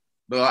 Yeah.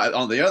 But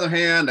on the other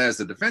hand, as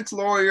a defense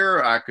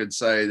lawyer, I could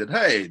say that,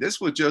 hey, this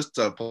was just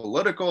a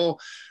political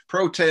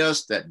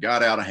protest that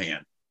got out of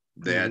hand.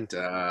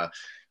 That,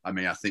 I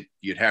mean, I think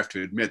you'd have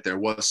to admit there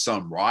was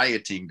some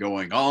rioting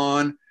going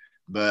on,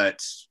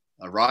 but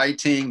a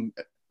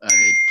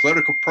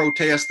political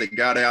protest that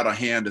got out of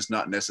hand does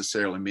not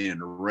necessarily mean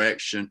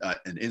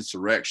an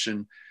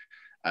insurrection.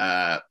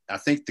 I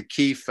think the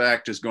key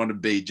fact is going to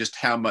be just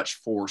how much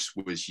force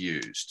was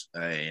used.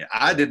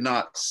 I did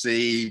not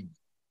see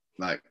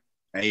like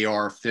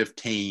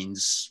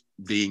AR-15s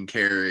being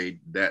carried,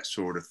 that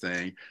sort of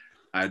thing.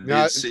 I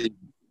did see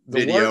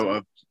video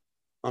of.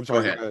 I'm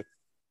sorry. Go ahead.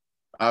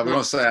 I was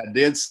going to say I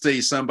did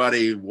see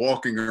somebody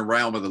walking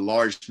around with a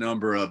large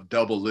number of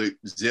double loop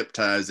zip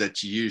ties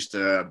that you use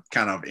to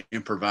kind of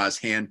improvise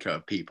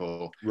handcuff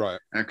people. Right.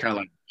 And I'm kind of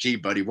like, gee,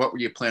 buddy, what were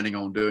you planning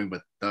on doing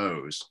with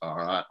those? All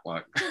right,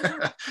 like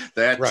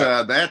that.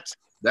 Right.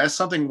 That's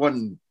something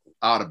wasn't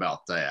odd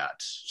about that.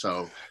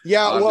 So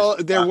yeah, well,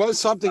 there was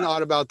something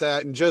odd about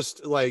that, and just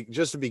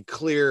to be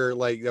clear,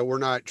 like that we're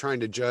not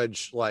trying to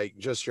judge like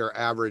just your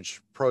average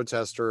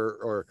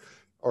protester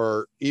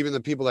or even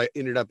the people that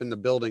ended up in the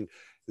building.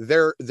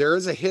 There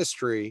is a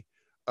history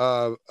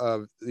of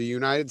the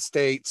United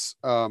States,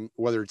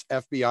 whether it's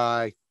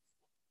FBI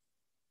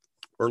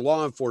or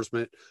law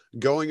enforcement,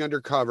 going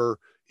undercover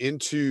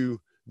into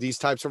these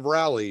types of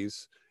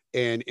rallies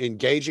and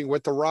engaging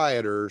with the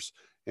rioters,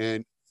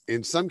 and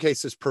in some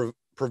cases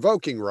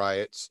provoking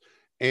riots.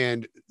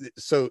 And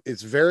so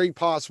it's very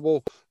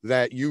possible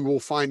that you will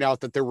find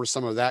out that there was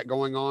some of that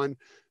going on.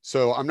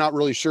 So I'm not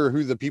really sure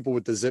who the people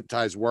with the zip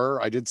ties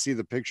were. I did see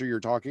the picture you're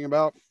talking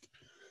about.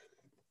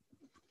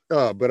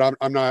 But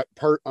I'm not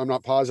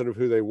positive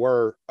who they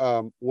were.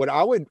 What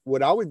I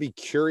would be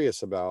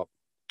curious about.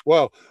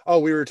 Well,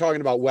 we were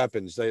talking about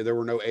weapons. There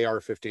were no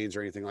AR-15s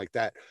or anything like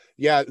that.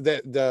 Yeah,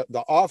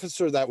 the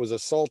officer that was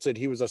assaulted,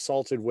 he was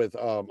assaulted with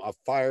a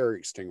fire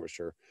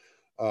extinguisher,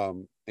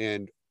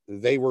 and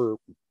they were.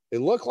 It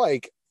looked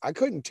like I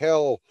couldn't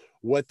tell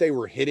what they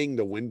were hitting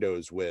the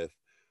windows with.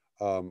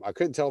 I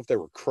couldn't tell if they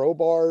were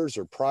crowbars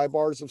or pry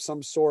bars of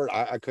some sort.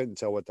 I couldn't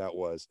tell what that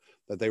was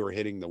that they were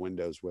hitting the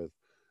windows with.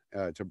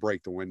 To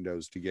break the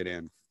windows to get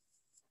in.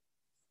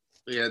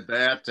 Yeah,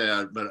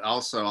 but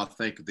also I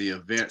think the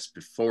events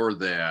before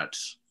that,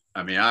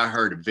 I mean, I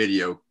heard a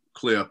video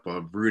clip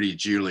of Rudy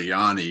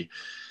Giuliani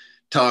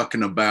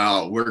talking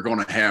about we're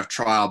going to have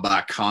trial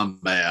by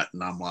combat.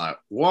 And I'm like,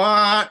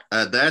 what?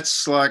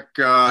 That's like,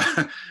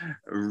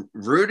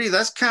 Rudy,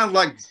 that's kind of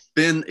like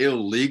been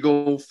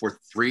illegal for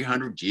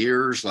 300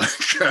 years. Like,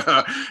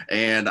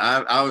 and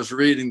I was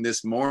reading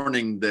this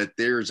morning that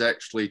there's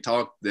actually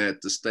talk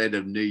that the state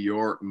of New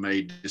York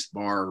may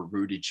disbar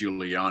Rudy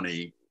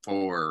Giuliani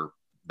for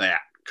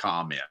that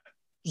comment.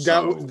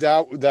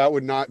 That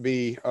would not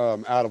be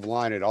out of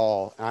line at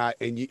all.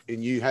 And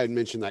you had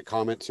mentioned that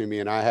comment to me,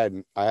 and I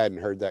hadn't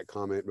heard that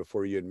comment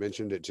before you had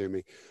mentioned it to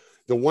me.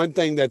 The one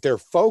thing that they're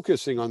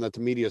focusing on, that the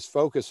media is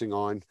focusing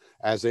on,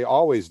 as they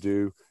always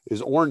do,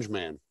 is Orange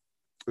Man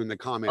in the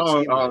comments.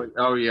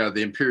 Oh yeah,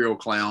 the imperial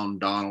clown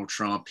Donald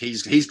Trump.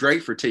 He's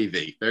great for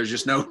TV. There's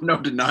just no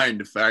denying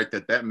the fact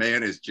that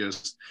man is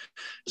just,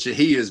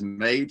 he is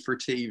made for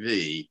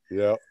TV.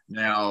 Yeah.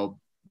 Now,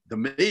 to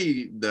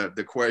me,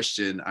 the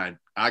question,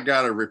 I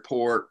got a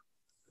report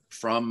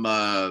from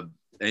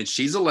and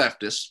she's a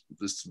leftist,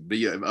 just to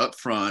be up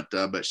front,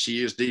 but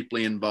she is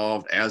deeply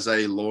involved as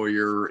a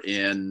lawyer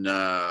in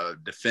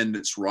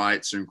defendants'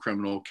 rights in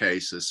criminal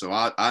cases. So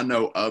I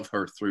know of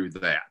her through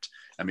that.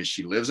 I mean,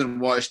 she lives in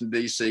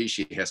Washington, D.C.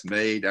 She has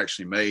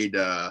actually made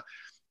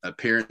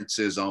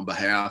appearances on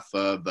behalf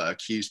of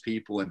accused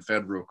people in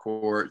federal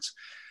courts.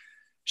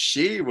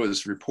 She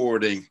was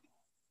reporting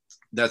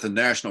that the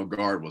National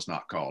Guard was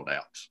not called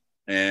out.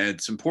 And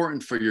it's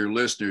important for your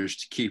listeners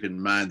to keep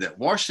in mind that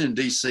Washington,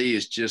 D.C.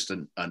 is just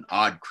an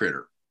odd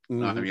critter.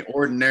 Mm-hmm. I mean,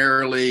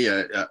 ordinarily,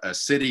 a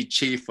city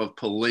chief of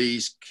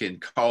police can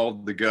call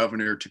the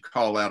governor to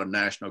call out a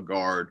National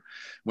Guard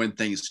when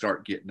things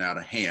start getting out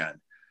of hand.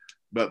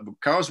 But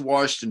because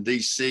Washington,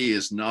 D.C.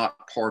 is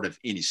not part of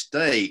any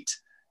state,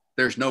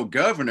 there's no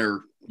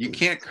governor. You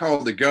can't call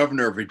the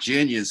governor of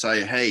Virginia and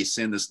say, hey,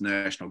 send this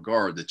National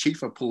Guard. The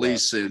chief of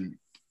police and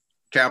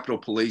Capitol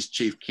Police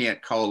Chief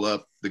can't call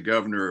up the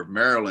governor of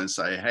Maryland and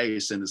say, hey,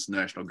 send us the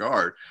National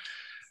Guard.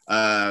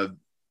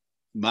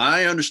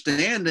 My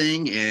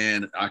understanding,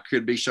 and I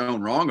could be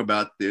shown wrong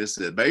about this,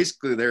 that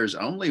basically there's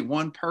only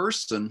one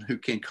person who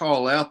can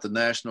call out the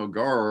National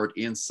Guard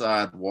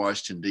inside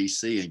Washington,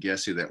 D.C. And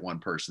guess who that one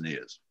person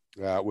is?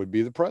 That would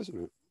be the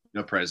president.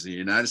 The president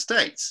of the United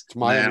States. It's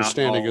my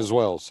understanding as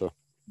well. So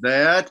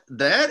that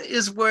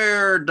is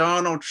where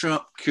Donald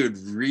Trump could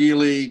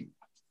really,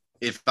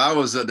 if I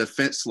was a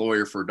defense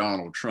lawyer for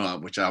Donald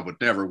Trump, which I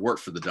would never work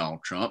for the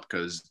Donald Trump,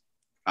 because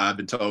I've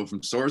been told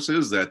from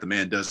sources that the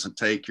man doesn't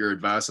take your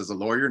advice as a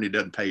lawyer and he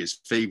doesn't pay his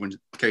fee when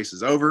the case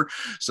is over.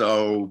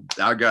 So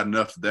I got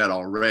enough of that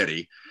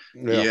already.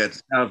 Yeah.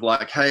 It's kind of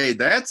like, hey,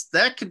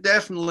 that could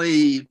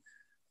definitely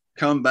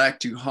come back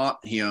to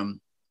haunt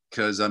him.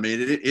 Because I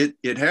mean,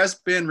 it has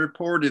been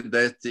reported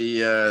that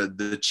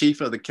the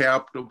chief of the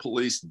Capitol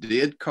Police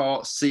did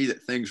see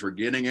that things were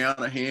getting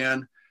out of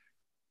hand,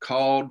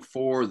 called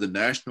for the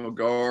National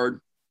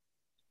Guard.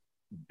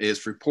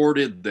 It's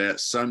reported that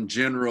some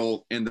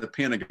general in the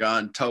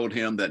Pentagon told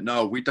him that,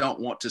 no, we don't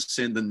want to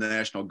send the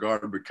National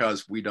Guard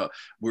because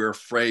we're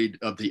afraid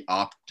of the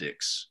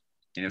optics.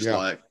 And it's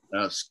like,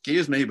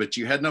 excuse me, but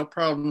you had no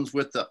problems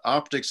with the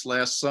optics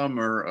last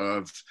summer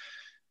of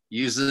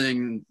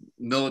using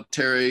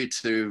military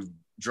to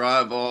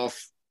drive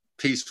off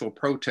peaceful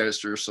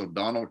protesters so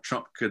Donald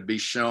Trump could be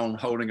shown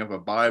holding up a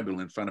Bible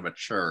in front of a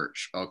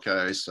church.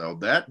 Okay, so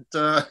that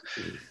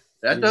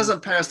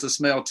doesn't pass the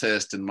smell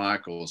test in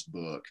Michael's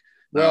book.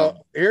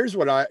 Well, here's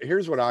what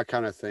I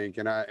kind of think,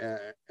 and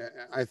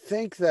I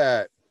think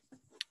that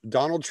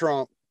Donald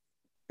Trump,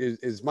 is,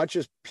 as much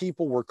as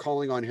people were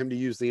calling on him to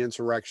use the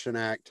Insurrection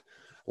Act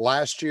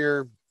last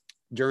year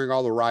during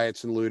all the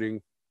riots and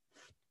looting,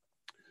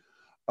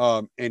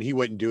 and he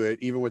wouldn't do it,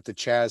 even with the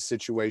Chaz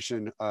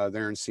situation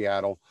there in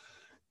Seattle.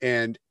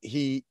 And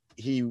he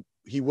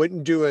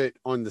wouldn't do it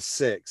on the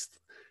 6th.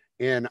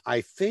 And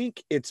I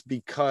think it's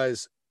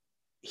because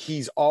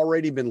he's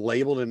already been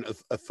labeled an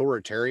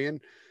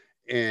authoritarian.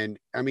 And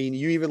I mean,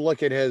 you even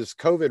look at his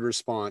COVID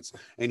response,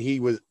 and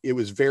it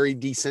was very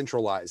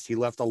decentralized. He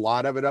left a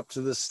lot of it up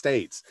to the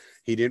states.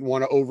 He didn't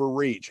want to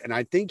overreach. And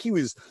I think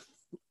he's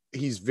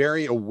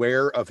very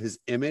aware of his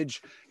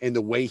image and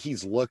the way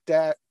he's looked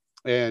at.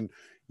 And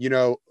you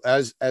know,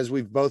 as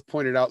we've both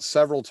pointed out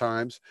several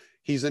times,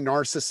 he's a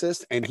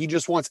narcissist and he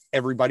just wants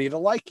everybody to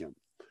like him.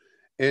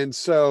 And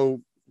so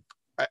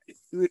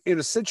in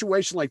a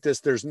situation like this,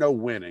 there's no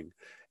winning.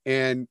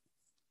 And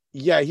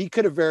yeah, he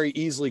could have very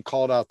easily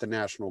called out the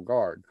National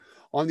Guard.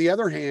 On the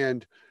other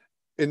hand,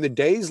 in the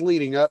days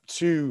leading up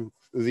to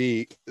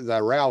the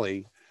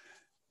rally,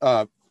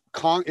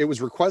 it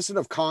was requested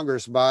of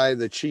Congress by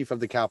the chief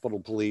of the Capitol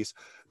Police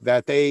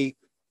that they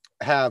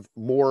have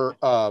more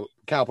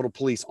Capitol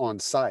Police on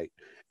site,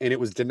 and it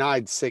was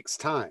denied 6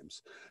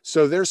 times.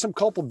 So there's some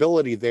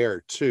culpability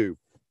there too.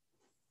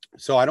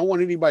 So I don't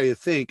want anybody to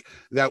think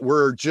that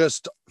we're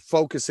just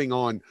focusing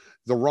on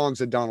the wrongs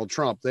of Donald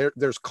Trump.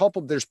 There's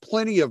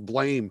plenty of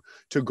blame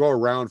to go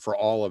around for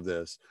all of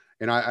this,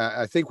 and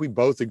I think we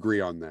both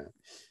agree on that.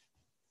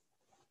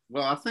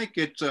 Well, I think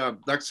it's like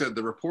I said,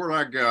 the report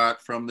I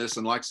got from this,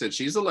 and like I said,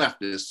 she's a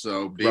leftist,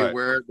 so be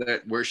aware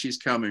that where she's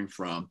coming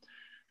from.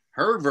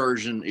 Her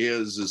version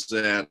is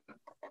that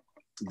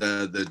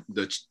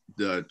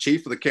the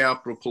chief of the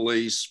Capitol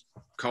Police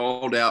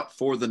called out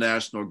for the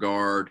National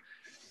Guard,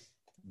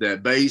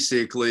 that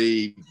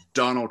basically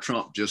Donald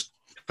Trump just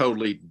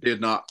totally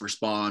did not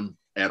respond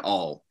at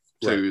all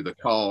to the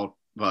call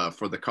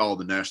for the call of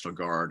the National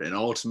Guard. And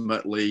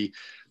ultimately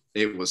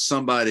it was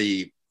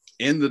somebody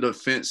in the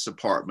Defense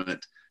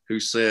Department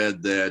who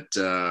said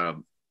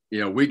that,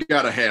 we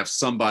got to have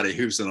somebody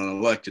who's an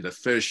elected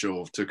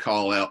official to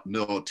call out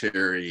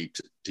military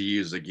to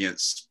use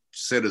against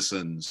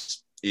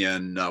citizens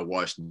in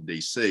Washington,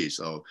 D.C.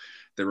 So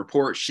the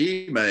report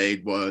she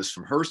made was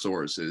from her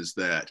sources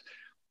that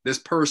this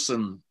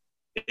person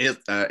in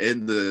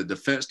the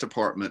Defense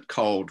Department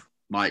called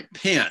Mike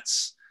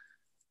Pence,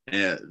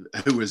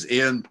 who was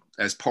in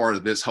as part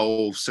of this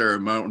whole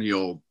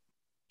ceremonial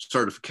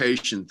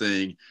certification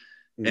thing,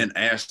 and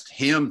asked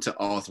him to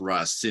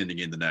authorize sending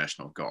in the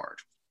National Guard.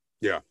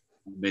 Yeah.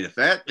 I mean, if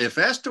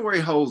that story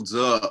holds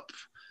up,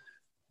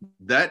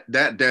 that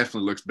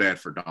definitely looks bad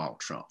for Donald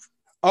Trump.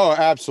 Oh,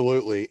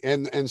 absolutely.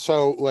 And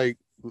so, like,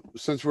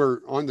 since we're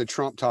on the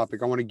Trump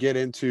topic, I want to get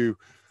into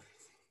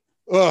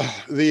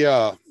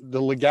the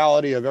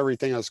legality of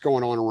everything that's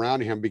going on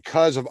around him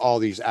because of all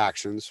these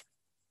actions.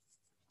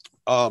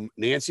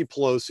 Nancy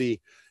Pelosi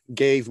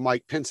gave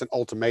Mike Pence an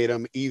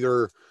ultimatum: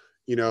 either,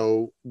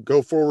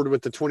 go forward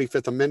with the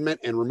 25th Amendment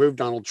and remove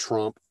Donald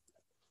Trump,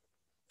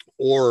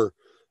 or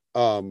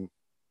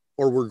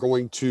we're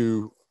going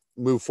to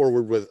move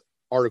forward with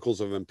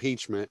articles of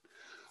impeachment.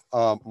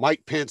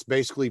 Mike Pence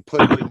basically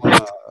put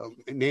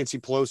Nancy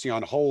Pelosi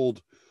on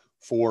hold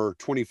for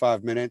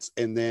 25 minutes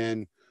and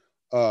then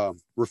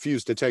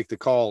refused to take the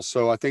call.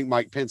 So I think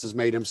Mike Pence has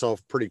made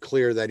himself pretty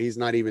clear that he's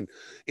not even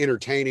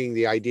entertaining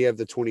the idea of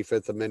the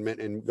 25th Amendment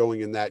and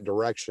going in that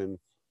direction.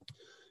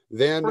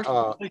 Then First,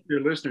 I think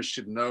your listeners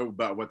should know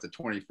about what the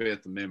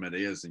 25th Amendment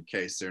is in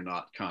case they're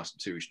not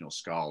constitutional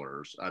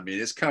scholars. I mean,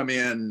 it's come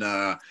in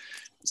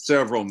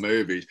several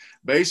movies.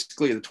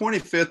 Basically, the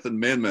 25th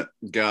Amendment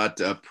got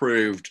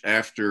approved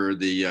after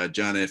the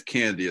John F.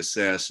 Kennedy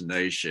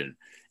assassination.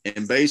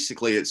 And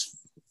basically, it's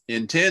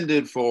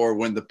intended for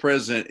when the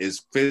president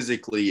is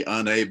physically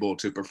unable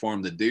to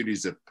perform the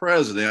duties of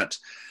president,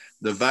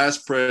 the vice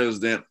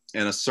president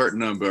and a certain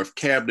number of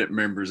cabinet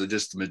members, or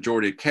just the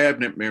majority of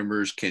cabinet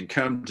members, can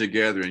come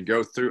together and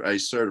go through a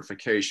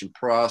certification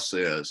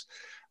process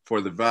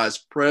for the vice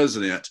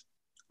president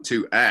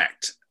to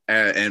act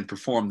and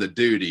perform the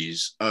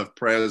duties of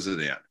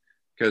president.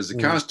 Because the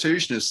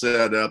Constitution is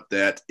set up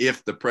that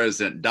if the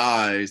president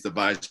dies, the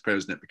vice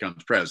president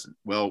becomes president.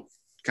 Well,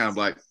 kind of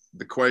like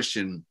the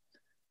question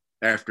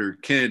after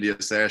Kennedy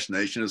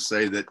assassination is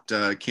say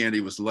that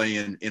Kennedy was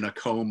laying in a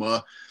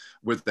coma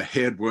with the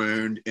head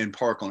wound in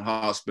Parkland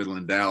Hospital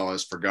in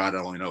Dallas for God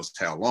only knows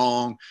how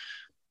long.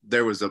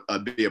 There was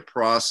be a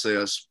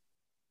process.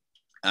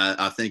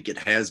 I think it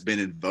has been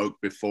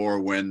invoked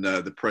before when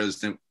the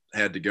president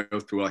had to go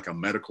through like a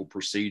medical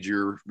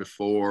procedure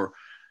before,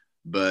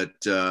 but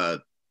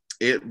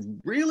it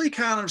really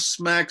kind of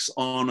smacks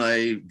on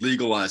a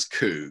legalized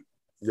coup.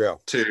 Yeah.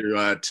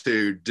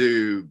 To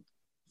do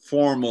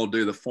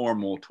the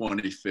formal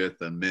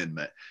 25th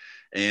Amendment.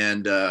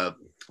 And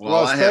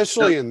well,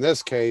 especially in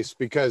this case,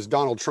 because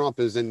Donald Trump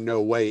is in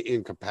no way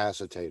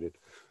incapacitated.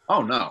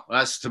 Oh, no,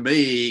 that's to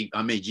me.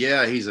 I mean,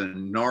 yeah, he's a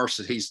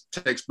narcissist. He's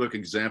a textbook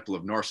example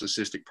of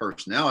narcissistic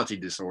personality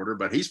disorder,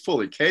 but he's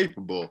fully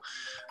capable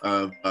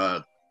of,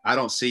 I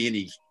don't see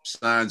any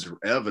signs or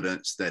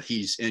evidence that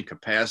he's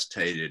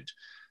incapacitated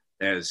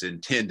as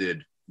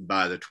intended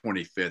by the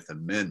 25th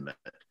Amendment.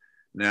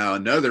 Now,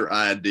 another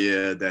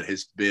idea that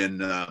has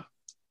been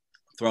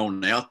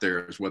thrown out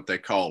there is what they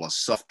call a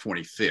soft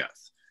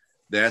 25th.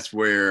 That's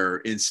where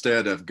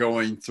instead of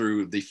going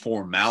through the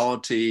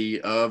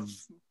formality of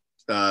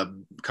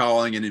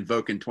calling and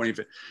invoking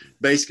 25th,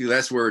 basically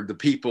that's where the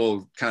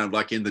people kind of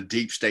like in the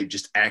deep state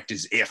just act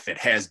as if it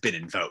has been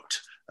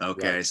invoked.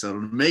 Okay, right. So to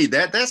me,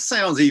 that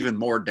sounds even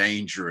more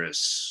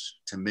dangerous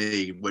to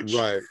me, which,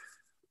 right.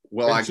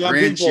 Well, and I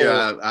grant you,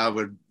 I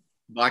would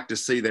like to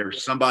see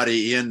there's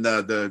somebody in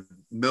the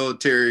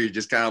military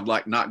just kind of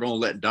like not going to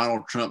let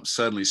Donald Trump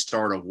suddenly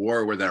start a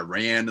war with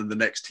Iran in the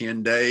next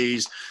 10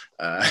 days.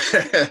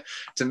 To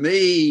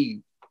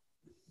me,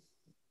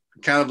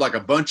 kind of like a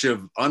bunch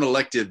of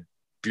unelected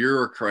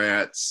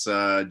bureaucrats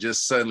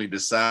just suddenly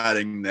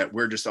deciding that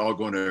we're just all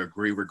going to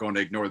agree we're going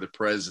to ignore the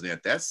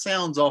president. That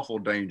sounds awful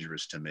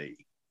dangerous to me.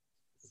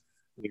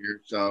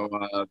 So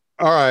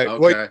all right.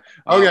 Okay.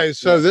 Okay.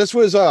 So this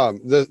was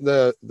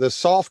the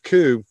soft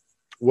coup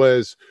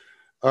was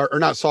or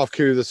not soft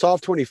coup, the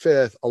soft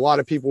 25th. A lot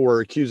of people were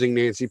accusing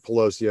Nancy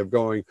Pelosi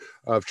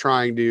of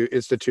trying to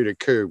institute a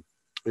coup,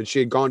 and she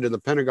had gone to the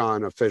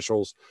Pentagon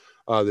officials,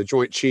 the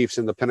Joint Chiefs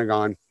in the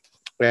Pentagon,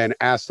 and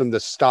asked them to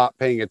stop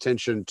paying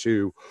attention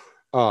to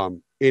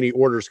any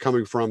orders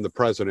coming from the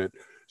president.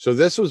 So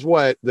this was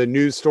what the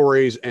news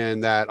stories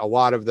and that a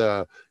lot of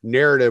the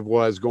narrative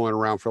was going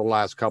around for the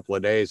last couple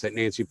of days, that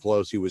Nancy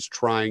Pelosi was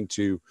trying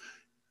to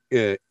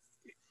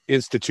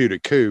institute a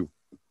coup.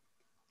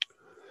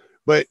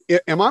 But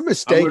am I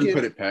mistaken? I wouldn't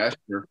put it past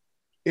her.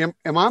 Am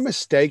I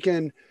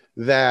mistaken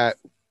that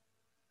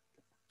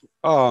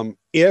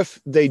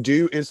if they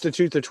do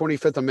institute the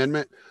 25th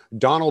Amendment,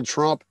 Donald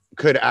Trump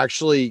could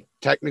actually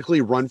technically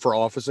run for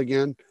office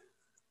again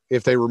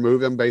if they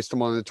remove him based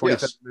on the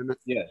 25th Amendment?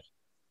 Yes.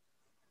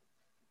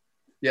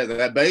 Yeah,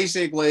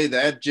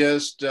 that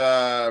just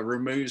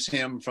removes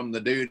him from the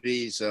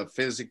duties of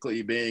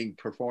physically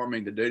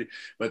performing the duty.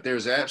 But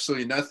there's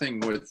absolutely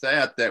nothing with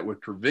that would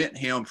prevent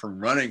him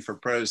from running for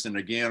president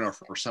again or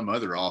for some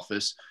other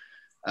office,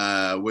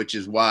 which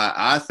is why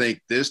I think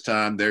this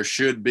time there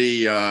should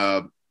be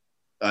an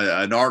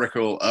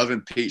article of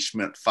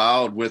impeachment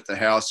filed with the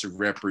House of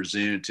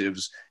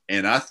Representatives.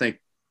 And I think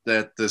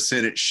that the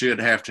Senate should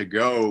have to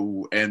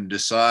go and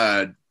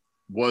decide,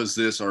 was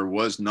this or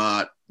was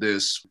not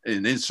this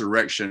an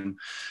insurrection?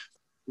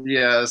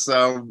 Yeah,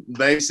 so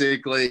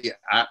basically,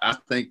 I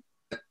think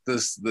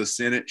the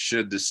Senate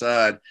should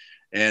decide.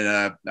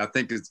 And I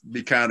think it'd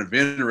be kind of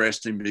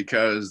interesting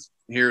because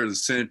here the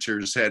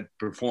senators had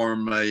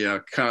performed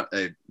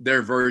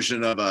their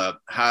version of a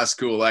high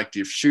school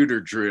active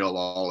shooter drill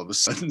all of a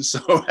sudden. So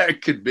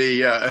that could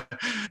be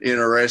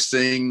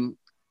interesting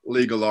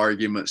legal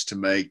arguments to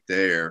make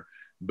there.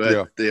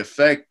 But the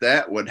effect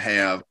that would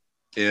have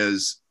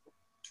is,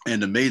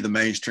 and to me, the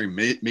mainstream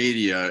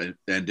media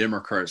and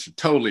Democrats are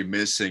totally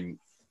missing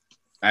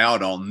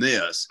out on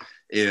this,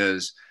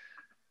 is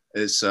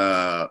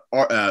the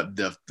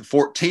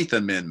 14th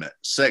Amendment.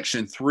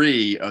 Section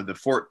 3 of the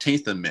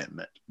 14th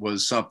Amendment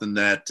was something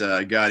that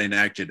got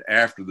enacted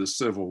after the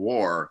Civil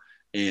War.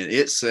 And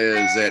it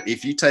says that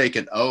if you take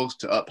an oath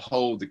to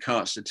uphold the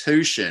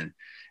Constitution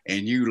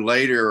and you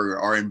later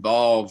are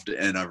involved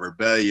in a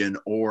rebellion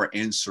or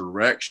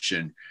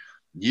insurrection,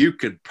 you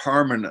could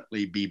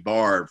permanently be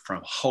barred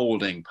from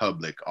holding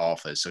public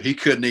office. So he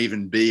couldn't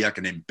even be like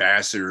an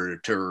ambassador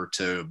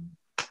to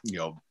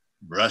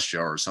Russia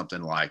or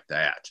something like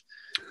that.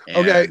 And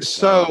okay,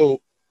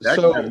 so that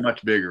could have a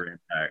much bigger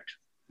impact.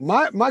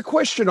 My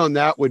question on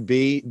that would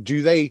be: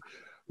 do they,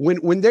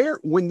 when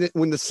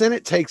the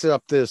Senate takes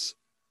up this,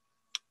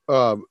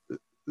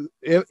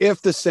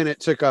 if the Senate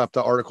took up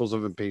the articles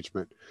of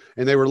impeachment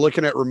and they were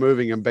looking at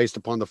removing him based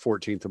upon the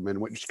 14th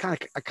Amendment, which I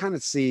kind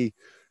of see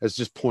as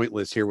just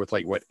pointless here with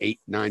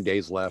 8-9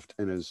 days left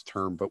in his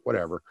term, but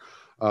whatever.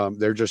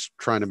 They're just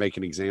trying to make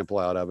an example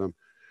out of him.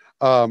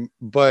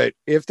 But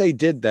if they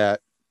did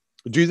that,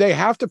 do they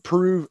have to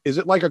prove, is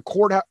it like a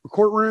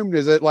courtroom?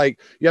 Is it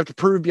like you have to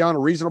prove beyond a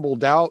reasonable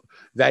doubt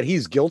that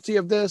he's guilty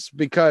of this?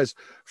 Because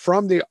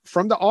from the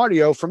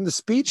audio, from the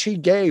speech he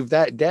gave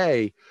that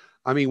day,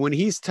 I mean, when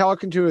he's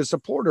talking to his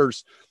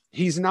supporters,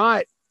 he's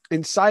not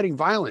inciting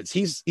violence.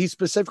 He's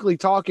specifically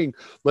talking,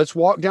 let's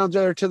walk down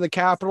there to the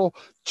Capitol,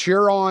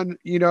 cheer on,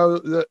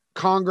 the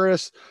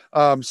Congress.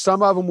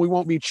 Some of them we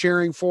won't be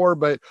cheering for,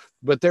 but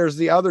there's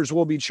the others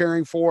we'll be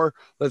cheering for.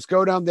 Let's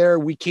go down there.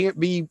 We can't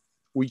be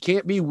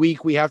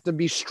weak. We have to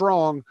be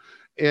strong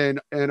in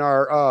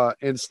our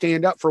and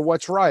stand up for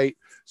what's right.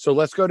 So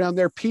let's go down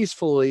there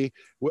peacefully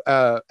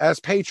as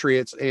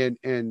patriots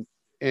and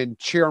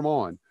cheer them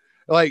on.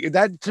 Like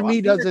that to me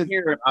doesn't.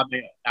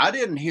 I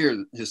didn't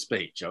hear his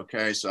speech.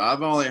 Okay, so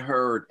I've only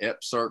heard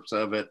excerpts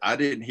of it. I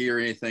didn't hear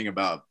anything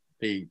about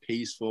being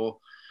peaceful.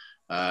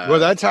 Well,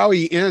 that's how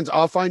he ends.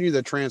 I'll find you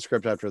the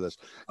transcript after this.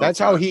 That's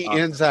how he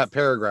ends that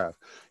paragraph.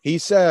 He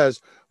says,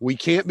 "We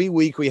can't be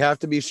weak. We have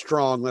to be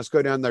strong. Let's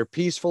go down there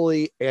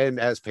peacefully and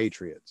as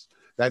patriots."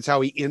 That's how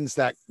he ends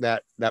that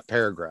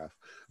paragraph.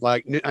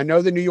 Like, I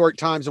know the New York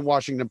Times and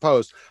Washington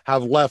Post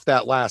have left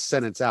that last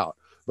sentence out,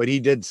 but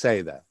he did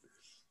say that.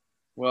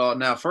 Well,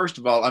 now, first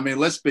of all, I mean,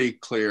 let's be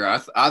clear.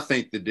 I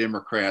think the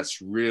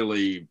Democrats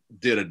really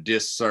did a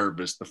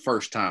disservice the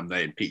first time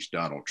they impeached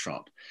Donald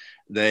Trump.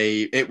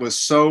 It was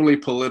solely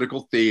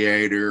political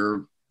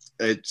theater.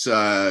 It's,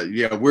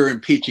 we're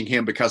impeaching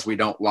him because we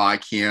don't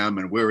like him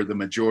and we're the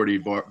majority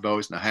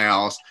votes in the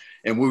House.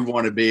 And we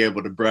want to be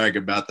able to brag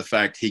about the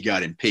fact he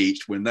got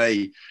impeached when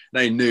they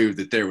knew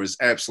that there was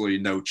absolutely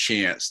no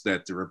chance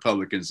that the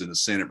Republicans in the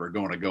Senate were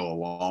going to go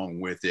along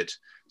with it.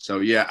 So,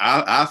 yeah,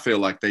 I feel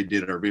like they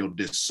did a real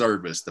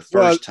disservice the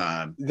first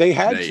time they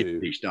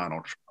impeached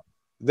Donald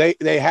Trump.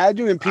 They had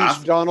to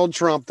impeach Donald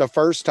Trump the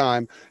first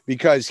time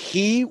because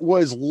he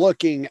was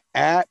looking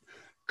at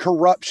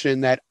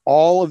corruption that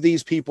all of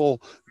these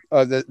people,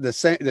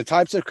 the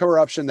types of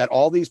corruption that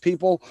all these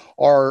people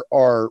are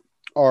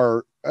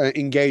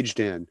engaged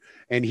in,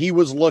 and he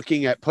was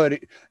looking at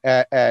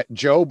at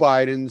Joe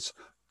Biden's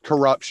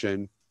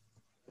corruption.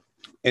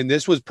 And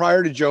this was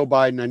prior to Joe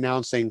Biden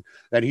announcing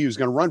that he was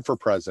going to run for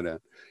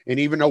president.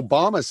 And even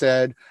Obama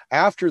said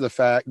after the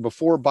fact,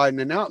 before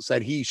Biden announced,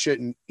 that he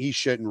shouldn't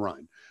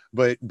run.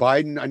 But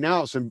Biden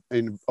announced, and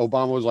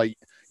Obama was like,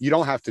 you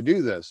don't have to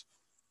do this.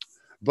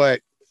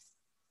 But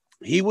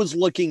he was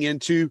looking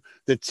into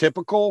the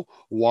typical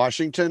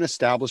Washington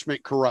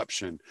establishment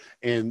corruption,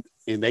 and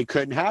they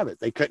couldn't have it.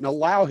 They couldn't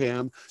allow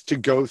him to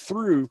go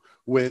through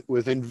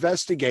with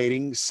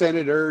investigating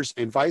senators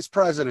and vice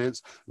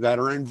presidents that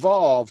are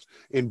involved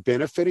in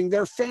benefiting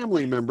their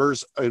family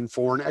members in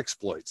foreign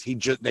exploits.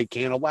 They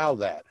can't allow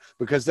that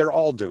because they're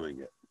all doing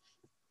it.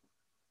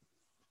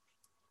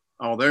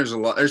 Oh,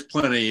 there's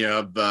plenty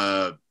of,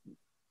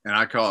 and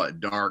I call it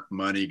dark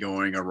money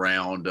going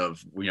around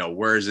of,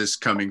 where is this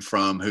coming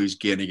from? Who's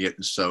getting it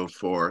and so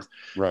forth.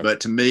 Right. But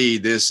to me,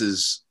 this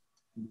is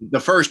the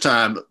first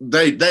time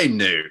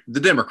the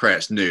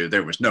Democrats knew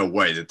there was no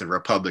way that the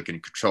Republican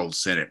controlled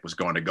Senate was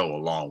going to go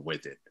along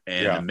with it.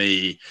 And to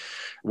me,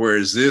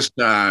 whereas this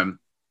time,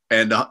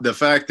 and the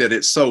fact that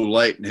it's so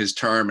late in his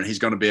term and he's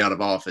going to be out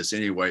of office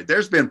anyway,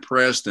 there's been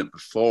precedent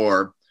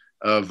before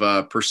of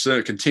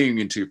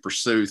continuing to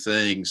pursue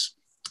things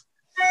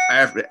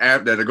after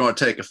that are going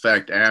to take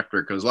effect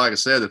after. Because like I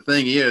said, the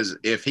thing is,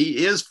 if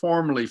he is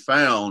formally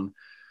found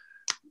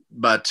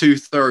by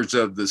 2/3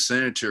 of the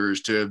senators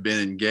to have been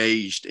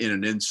engaged in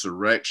an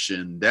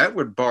insurrection, that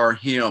would bar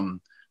him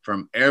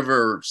from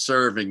ever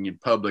serving in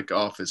public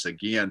office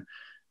again.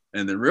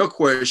 And the real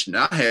question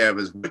I have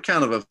is, what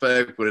kind of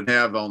effect would it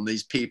have on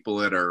these people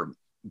that are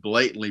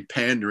blatantly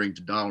pandering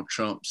to Donald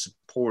Trump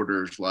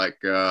supporters? Like,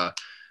 I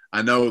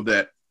know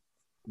that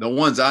the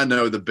ones I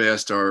know the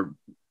best are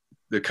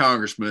the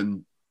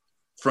congressmen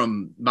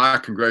from my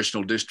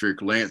congressional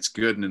district, Lance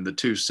Gooden, and the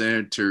two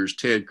senators,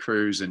 Ted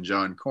Cruz and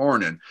John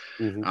Cornyn.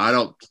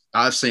 Mm-hmm.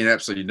 I've seen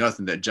absolutely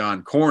nothing that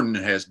John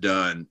Cornyn has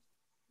done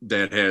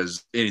that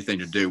has anything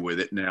to do with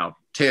it. Now,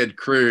 Ted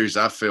Cruz,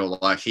 I feel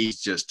like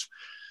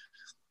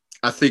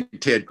I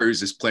think Ted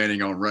Cruz is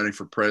planning on running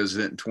for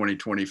president in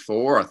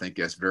 2024. I think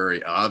that's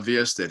very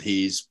obvious that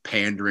he's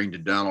pandering to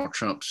Donald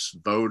Trump's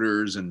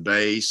voters and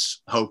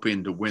base,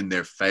 hoping to win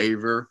their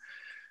favor.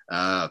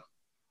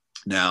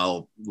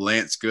 Now,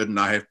 Lance Gooden,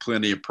 I have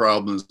plenty of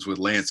problems with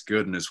Lance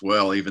Gooden as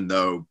well, even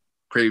though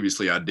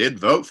previously I did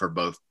vote for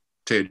both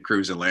Ted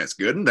Cruz and Lance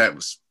Gooden. That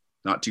was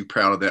not too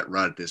proud of that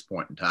right at this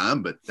point in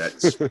time, but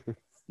that's,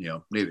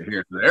 neither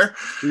here nor there.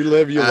 You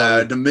live, you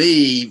learn. To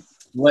me,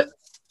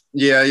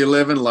 you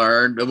live and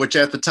learn, which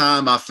at the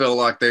time I felt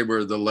like they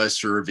were the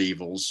lesser of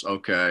evils.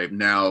 Okay.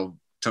 Now,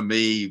 to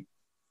me,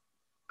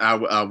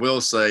 I will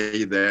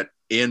say that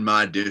in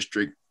my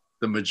district,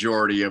 the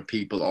majority of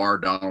people are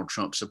Donald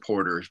Trump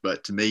supporters.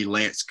 But to me,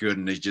 Lance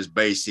Gooden is just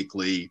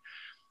basically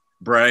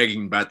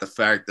bragging about the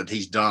fact that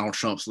he's Donald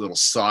Trump's little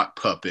sock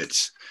puppet.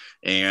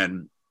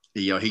 And,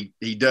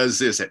 he does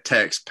this at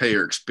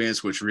taxpayer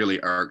expense, which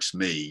really irks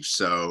me.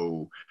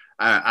 So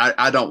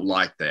I don't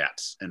like that.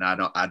 And I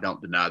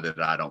don't deny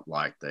that I don't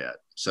like that.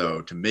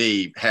 So to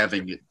me,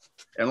 having it,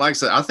 and like I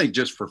said, I think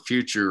just for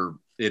future,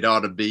 it ought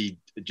to be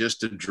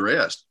just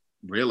addressed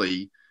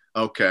really.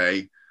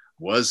 Okay,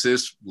 was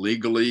this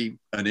legally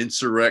an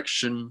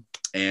insurrection,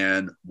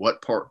 and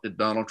what part did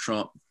Donald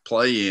Trump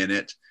play in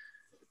it?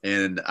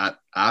 And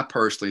I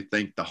personally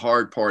think the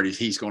hard part is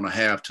he's going to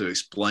have to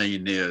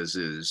explain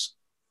is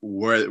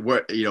where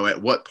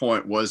at what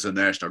point was the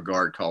National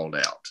Guard called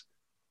out?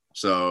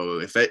 So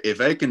if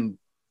they can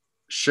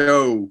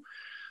show,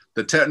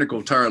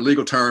 the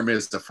legal term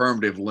is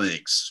affirmative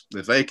links.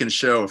 If they can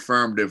show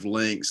affirmative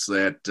links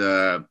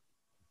that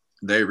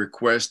they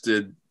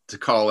requested to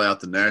call out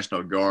the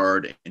National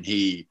Guard and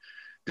he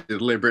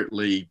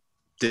deliberately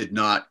did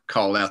not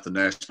call out the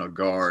National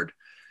Guard,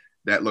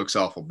 that looks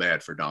awful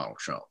bad for Donald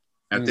Trump.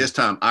 At this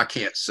time, I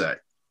can't say.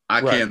 I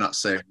cannot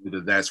say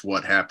whether that's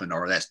what happened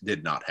or that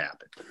did not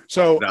happen.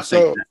 But I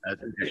think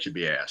that should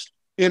be asked.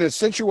 In a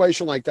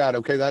situation like that,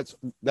 okay,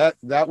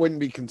 that wouldn't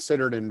be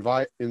considered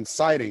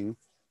inciting,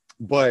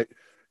 but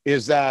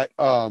is that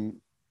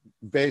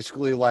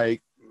basically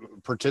like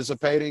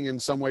participating in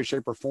some way,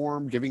 shape, or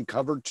form, giving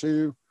cover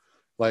to,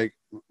 like,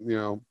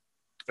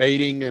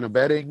 aiding and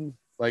abetting?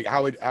 Like,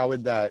 how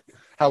would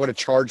a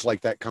charge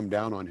like that come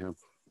down on him?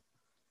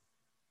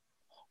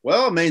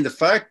 Well, I mean, the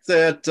fact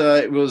that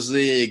it was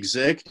the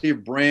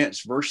executive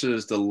branch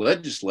versus the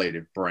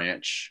legislative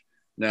branch.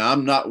 Now,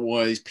 I'm not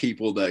one of these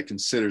people that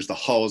considers the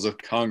halls of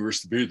Congress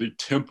to be the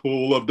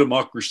temple of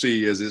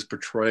democracy as is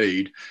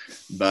portrayed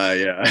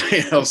by,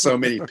 so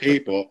many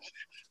people.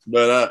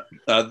 But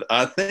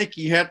I think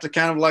you have to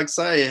kind of like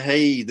say,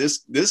 hey,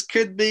 this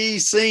could be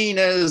seen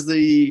as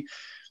the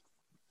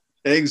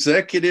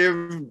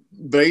executive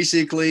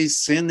basically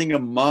sending a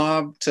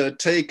mob to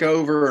take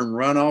over and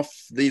run off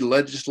the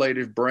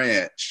legislative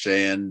branch.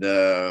 And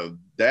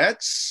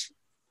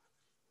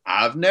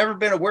I've never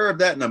been aware of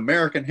that in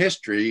American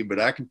history, but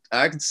I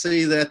can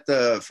see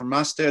that from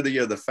my study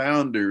of the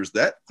founders,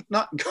 that did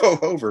not go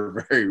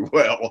over very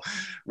well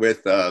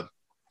with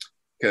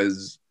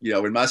because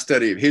in my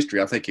study of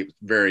history, I think it was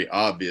very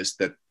obvious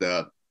that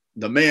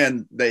the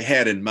man they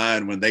had in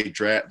mind when they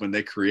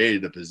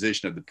created the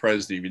position of the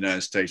president of the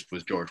United States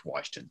was George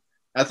Washington.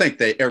 I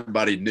think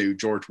everybody knew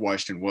George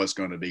Washington was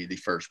going to be the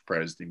first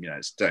president of the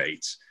United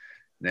States.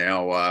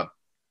 Now,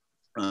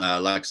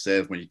 like I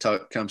said, when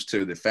comes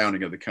to the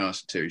founding of the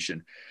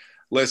Constitution,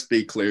 let's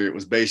be clear, it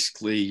was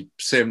basically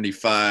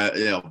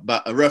 75,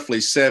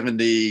 roughly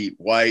 70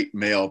 white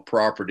male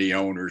property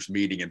owners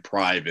meeting in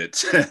private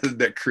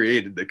that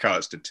created the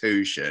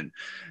Constitution.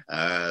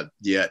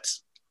 Yet,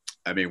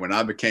 I mean, when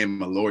I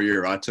became a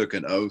lawyer, I took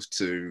an oath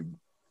to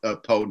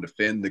uphold and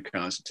defend the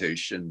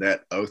Constitution.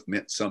 That oath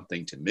meant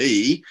something to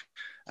me.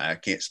 I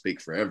can't speak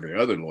for every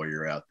other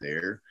lawyer out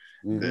there,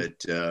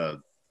 but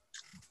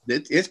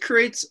it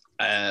creates.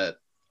 I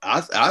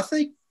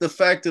think the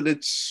fact that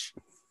it's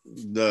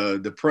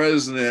the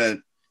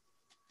president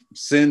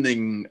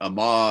sending a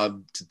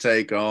mob to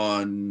take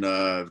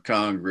on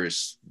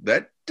Congress,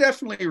 that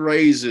definitely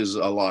raises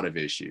a lot of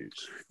issues.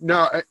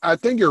 No, I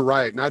think you're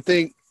right, and I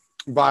think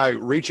by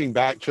reaching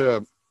back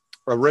to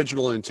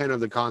original intent of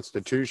the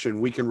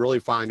Constitution, we can really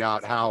find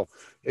out how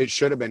it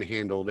should have been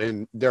handled,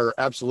 and there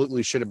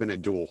absolutely should have been a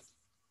duel.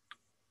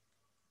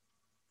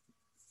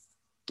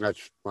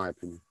 That's my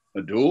opinion.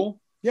 A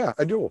duel? Yeah,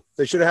 a duel.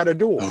 They should have had a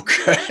duel.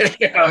 Okay.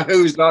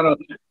 Who's not a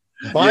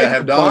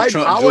have Donald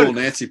Trump duel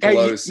Nancy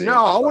Pelosi?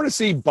 No, I want to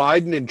see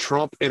Biden and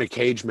Trump in a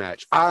cage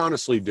match. I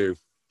honestly do.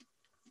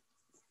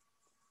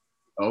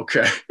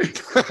 Okay.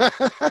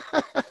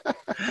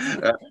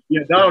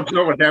 Yeah, Donald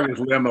Trump would have his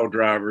limo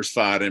drivers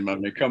fight him. I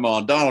mean, come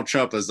on, Donald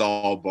Trump is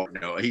all but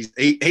no.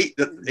 He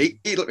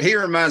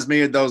reminds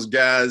me of those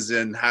guys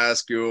in high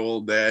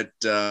school that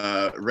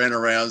ran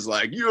around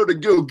like, you ought to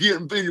go get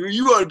people,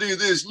 you ought to do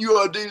this, you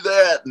ought to do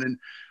that, and then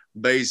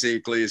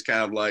basically it's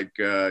kind of like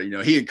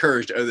he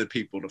encouraged other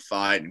people to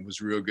fight and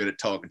was real good at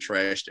talking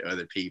trash to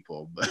other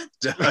people. But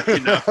not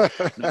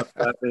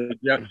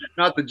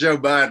that Joe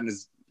Biden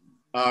is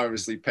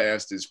obviously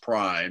past his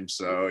prime.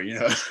 So,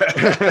 now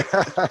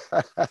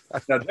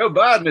Joe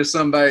Biden is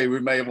somebody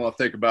we may want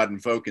to think about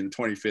invoking the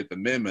 25th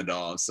Amendment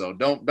on. So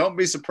don't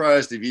be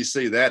surprised if you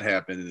see that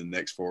happen in the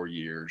next 4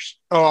 years.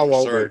 Oh, I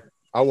won't be.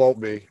 I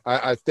won't be.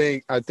 I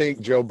think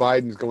Joe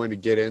Biden's going to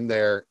get in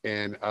there,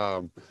 and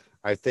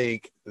I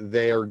think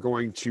they're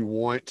going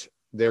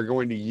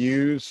to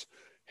use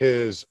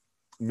his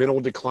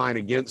mental decline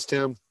against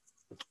him,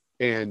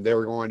 and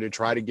they're going to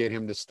try to get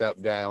him to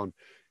step down.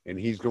 And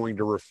he's going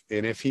to,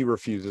 and if he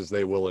refuses,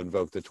 they will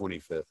invoke the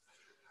 25th.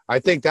 I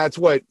think that's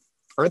what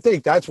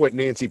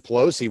Nancy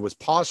Pelosi was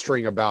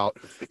posturing about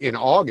in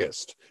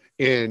August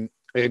in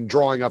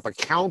drawing up a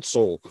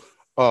council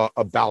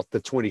about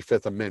the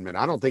 25th Amendment.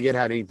 I don't think it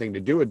had anything to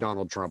do with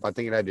Donald Trump. I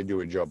think it had to do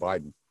with Joe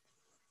Biden.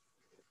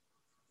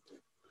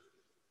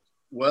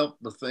 Well,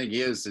 the thing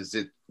is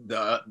to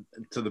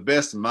the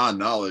best of my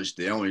knowledge,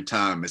 the only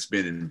time it's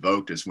been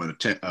invoked is when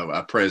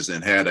a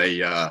president had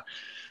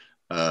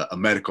a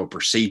medical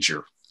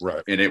procedure,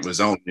 right? And it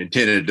was only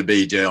intended to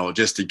be,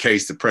 just in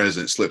case the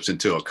president slips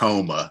into a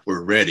coma,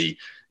 we're ready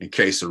in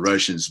case the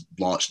Russians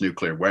launch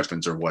nuclear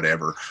weapons or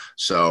whatever.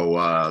 So,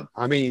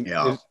 I mean,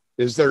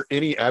 is there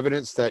any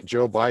evidence that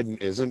Joe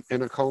Biden isn't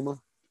in a coma?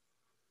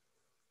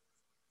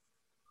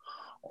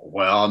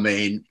 Well, I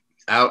mean,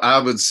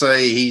 I would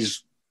say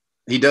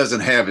he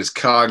doesn't have his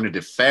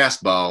cognitive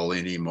fastball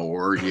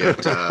anymore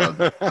yet.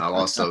 I'll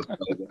also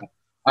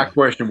I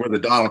question whether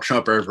Donald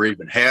Trump ever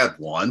even had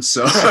one,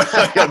 so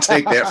I'll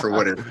take that for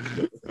what it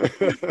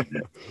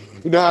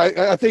is. No,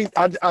 I think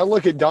I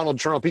look at Donald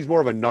Trump. He's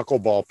more of a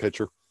knuckleball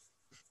pitcher.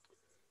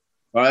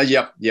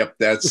 Yep.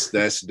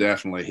 That's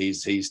definitely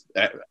he's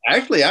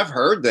actually, I've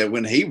heard that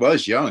when he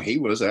was young, he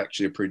was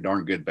actually a pretty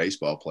darn good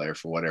baseball player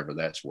for whatever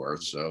that's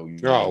worth. So,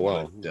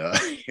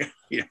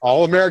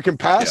 All-American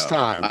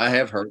pastime. I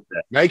have heard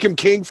that. Make him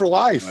king for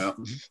life.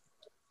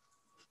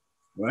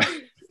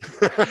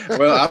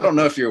 Well, I don't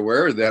know if you're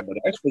aware of that, but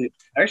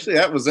actually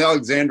that was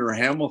Alexander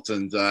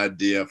Hamilton's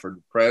idea for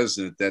the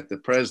president, that the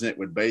president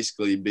would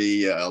basically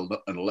be an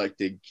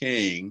elected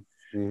king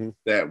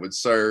that would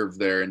serve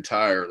their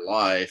entire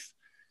life.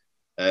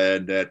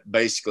 And that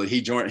basically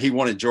he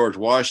wanted George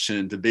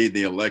Washington to be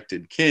the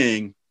elected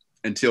king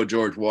until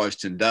George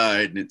Washington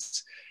died. And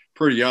it's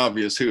pretty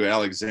obvious who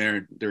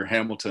Alexander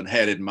Hamilton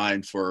had in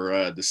mind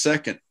for the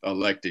second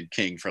elected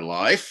king for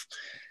life.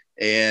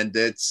 And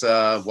it's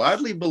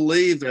widely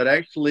believed that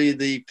actually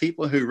the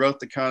people who wrote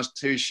the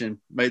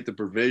Constitution made the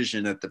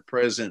provision that the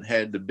president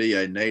had to be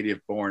a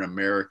native-born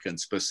American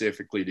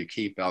specifically to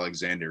keep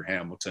Alexander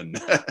Hamilton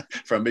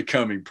from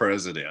becoming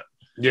president.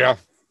 Yeah.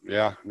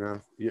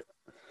 One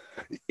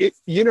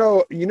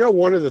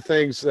of the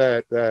things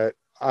that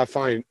I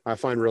find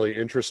really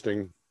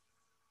interesting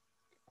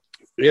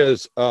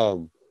is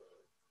the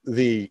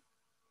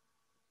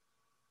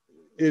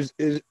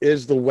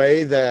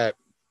way that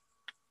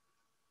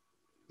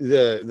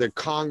the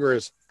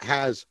Congress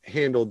has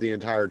handled the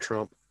entire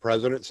Trump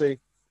presidency,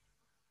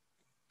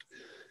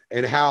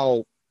 and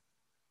how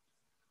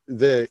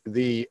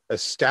the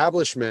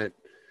establishment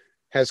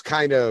has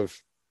kind of,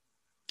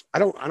 I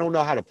don't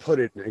know how to put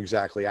it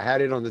exactly. I had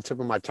it on the tip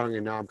of my tongue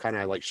and now I'm kind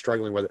of like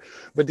struggling with it.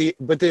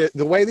 But the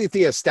way that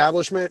the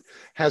establishment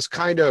has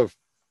kind of,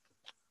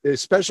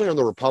 especially on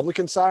the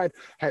Republican side,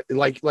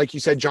 like you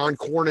said, John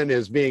Cornyn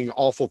is being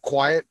awful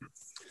quiet.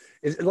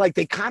 It's like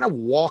they kind of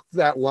walk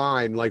that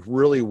line like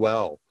really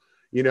well,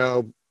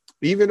 even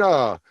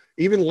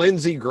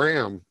Lindsey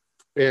Graham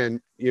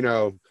and,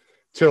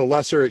 to a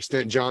lesser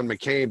extent, John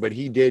McCain, but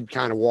he did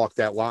kind of walk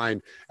that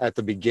line at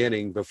the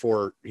beginning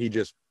before he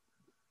just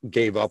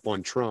gave up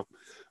on Trump.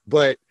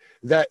 But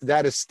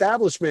that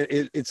establishment,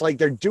 it's like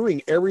they're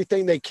doing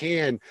everything they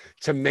can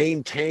to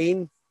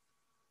maintain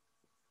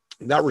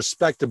that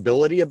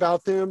respectability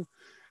about them.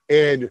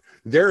 And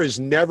there has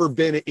never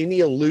been any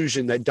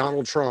illusion that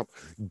Donald Trump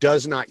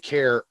does not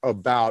care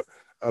about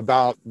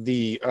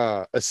the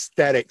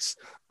aesthetics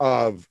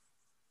of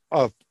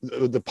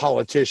the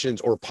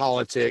politicians or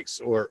politics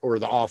or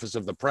the office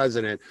of the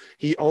president.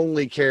 He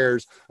only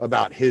cares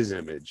about his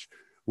image,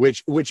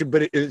 but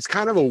it's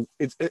kind of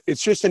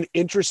it's just an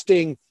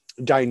interesting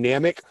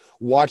dynamic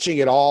watching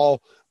it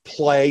all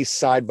play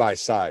side by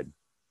side.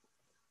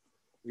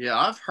 Yeah,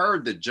 I've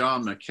heard that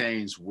John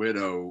McCain's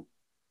widow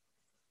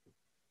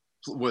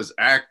was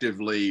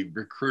actively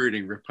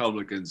recruiting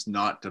Republicans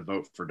not to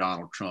vote for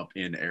Donald Trump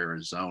in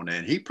Arizona.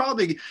 And they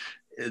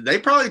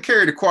probably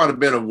carried quite a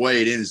bit of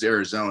weight in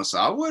Arizona. So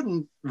I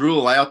wouldn't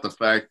rule out the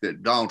fact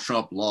that Donald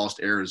Trump lost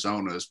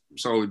Arizona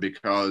solely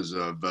because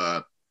of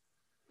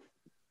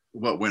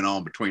what went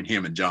on between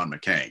him and John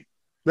McCain.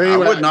 But I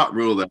anyway, would not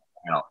rule that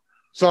out.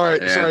 sorry.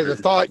 And The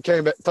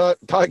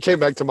thought came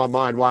back to my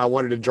mind why I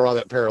wanted to draw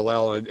that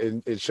parallel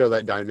and show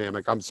that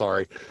dynamic. I'm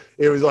sorry.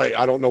 It was like,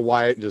 I don't know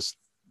why it just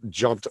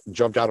jumped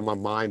out of my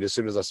mind as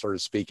soon as I started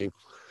speaking.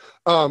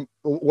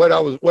 What I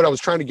was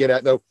trying to get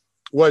at though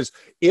was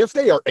if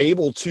they are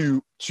able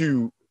to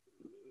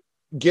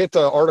get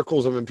the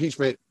articles of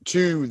impeachment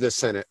to the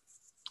Senate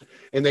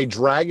and they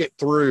drag it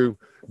through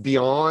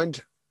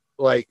beyond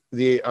like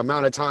the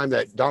amount of time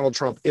that Donald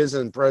Trump is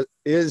in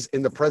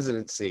the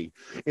presidency,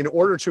 in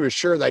order to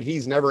assure that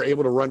he's never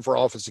able to run for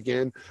office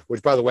again,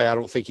 which by the way, I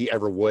don't think he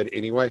ever would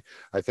anyway.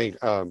 I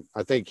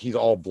think he's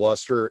all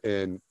bluster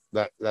and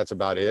that's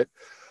about it.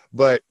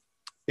 But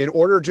in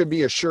order to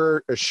be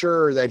assure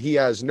that he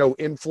has no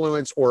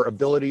influence or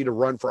ability to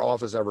run for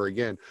office ever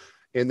again,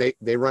 and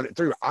they run it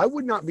through, I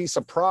would not be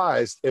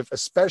surprised if,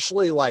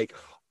 especially like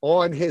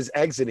on his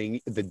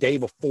exiting the day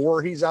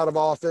before he's out of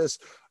office,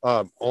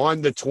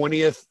 on the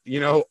 20th,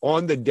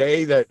 on the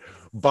day that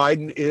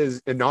Biden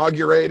is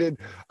inaugurated,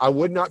 I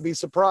would not be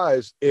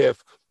surprised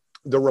if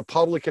the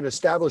Republican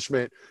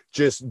establishment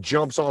just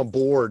jumps on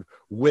board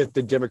with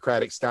the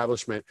Democratic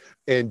establishment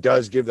and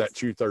does give that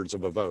 2/3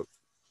 of a vote.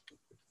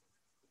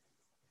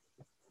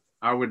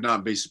 I would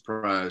not be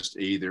surprised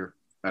either.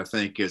 I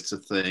think it's a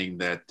thing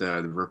that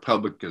the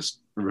Republican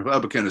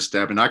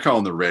establishment, I call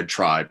them the Red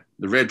Tribe,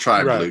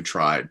 right. Blue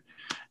Tribe,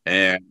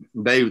 and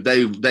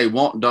they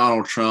want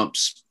Donald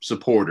Trump's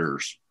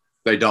supporters.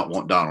 They don't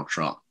want Donald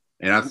Trump,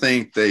 and I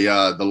think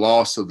the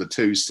loss of the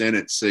 2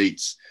 Senate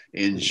seats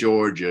in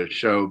Georgia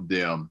showed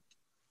them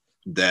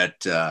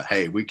that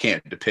hey, we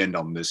can't depend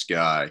on this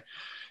guy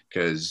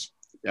because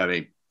I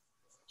mean,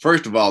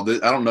 first of all,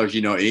 I don't know if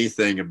you know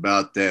anything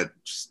about that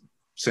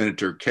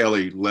Senator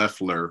Kelly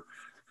Loeffler,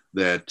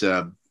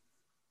 that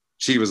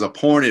she was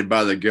appointed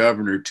by the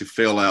governor to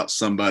fill out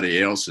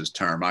somebody else's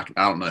term. I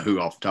don't know who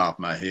off the top of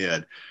my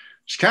head.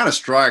 She kind of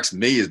strikes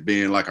me as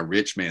being like a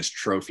rich man's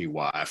trophy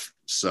wife.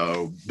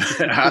 So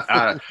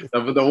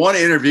the one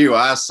interview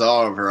I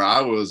saw of her,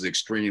 I was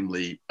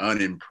extremely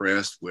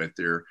unimpressed with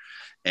her.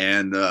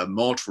 And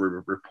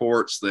multiple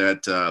reports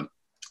that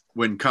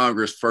when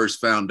Congress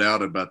first found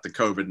out about the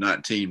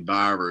COVID-19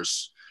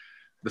 virus,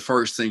 the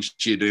first thing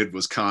she did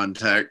was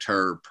contact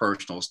her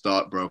personal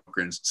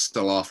stockbroker and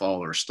sell off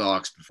all her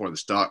stocks before the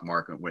stock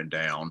market went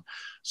down.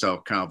 So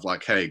kind of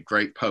like, hey,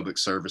 great public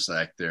service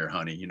act there,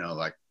 honey.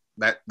 Like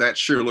that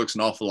sure looks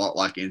an awful lot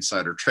like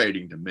insider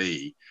trading to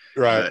me.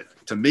 Right.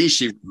 But to me,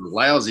 she was a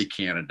lousy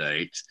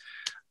candidate.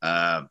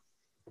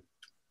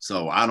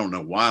 So I don't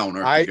know why on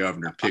earth the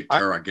governor picked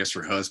her. I guess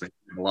her husband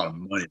had a lot of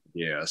money.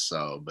 Yeah.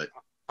 So, but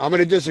I'm going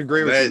to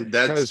disagree with you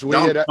because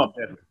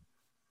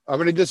I'm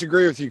going to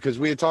disagree with you because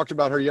we had talked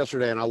about her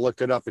yesterday and I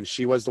looked it up and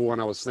she was the one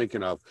I was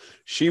thinking of.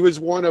 She was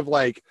one of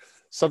like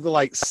something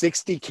like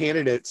 60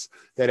 candidates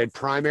that had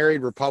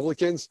primaried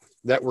Republicans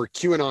that were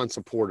QAnon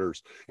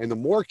supporters. And the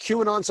more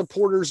QAnon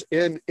supporters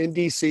in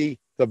DC,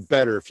 the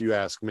better, if you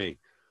ask me.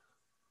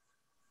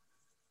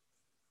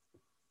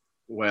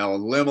 Well,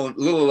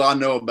 little I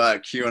know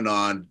about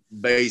QAnon,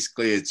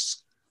 basically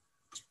it's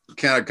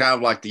kind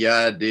of like the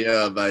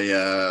idea of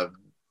a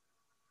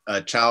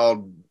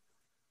child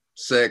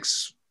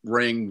sex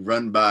ring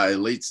run by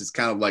elites. It's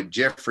kind of like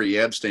Jeffrey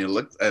Epstein. It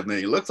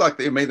looks like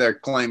they're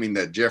claiming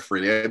that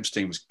Jeffrey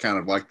Epstein was kind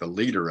of like the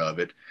leader of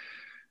it.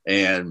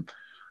 And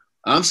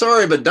I'm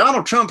sorry, but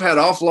Donald Trump had an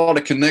awful lot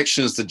of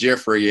connections to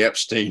Jeffrey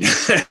Epstein.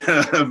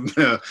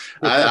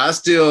 I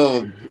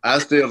still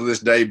to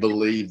this day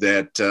believe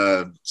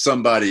that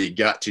somebody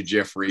got to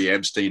Jeffrey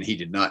Epstein. He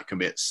did not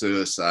commit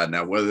suicide.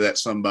 Now, whether that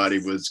somebody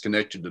was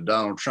connected to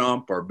Donald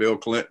Trump or Bill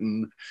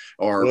Clinton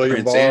or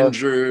William Prince Barr.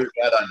 Andrew,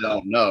 that I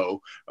don't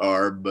know.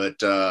 I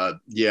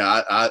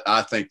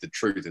think the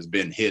truth has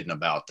been hidden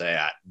about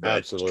that. But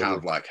Absolutely. It's kind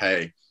of like,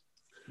 hey,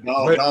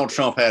 Donald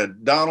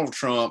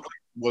Trump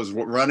was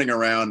running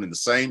around in the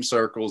same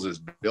circles as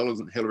Bill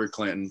and Hillary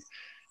Clinton.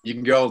 You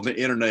can go on the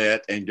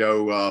internet and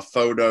go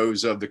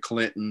photos of the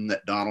Clinton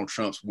at Donald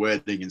Trump's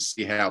wedding and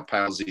see how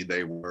palsy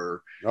they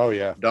were. Oh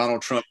yeah.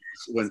 Donald Trump,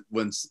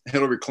 when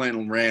Hillary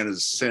Clinton ran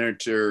as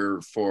senator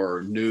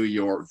for New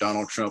York,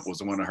 Donald Trump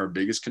was one of her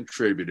biggest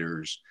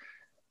contributors.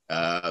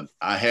 I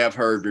have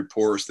heard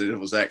reports that it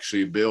was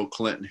actually Bill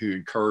Clinton who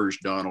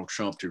encouraged Donald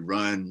Trump to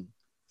run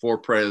for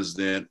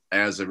president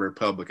as a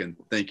Republican,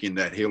 thinking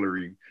that he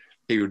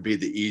would be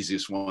the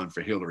easiest one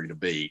for Hillary to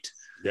beat.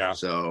 Yeah.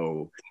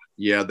 So,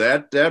 yeah,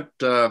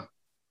 that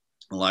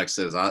like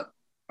says,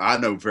 I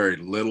know very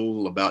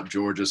little about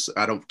Georgia.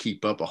 I don't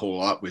keep up a whole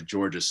lot with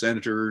Georgia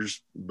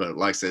senators, but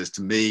like says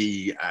to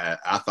me,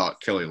 I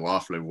thought Kelly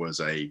Loeffler was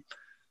a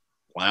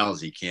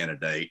lousy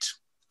candidate.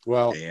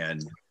 Well,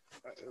 and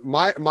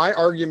my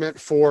argument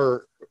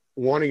for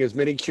wanting as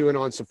many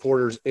QAnon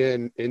supporters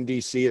in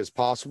DC as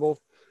possible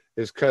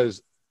is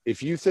because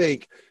if you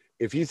think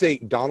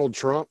Donald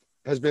Trump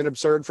has been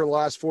absurd for the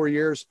last 4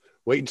 years,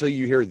 wait until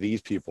you hear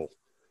these people.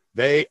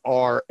 They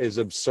are as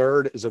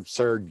absurd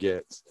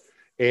gets.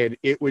 And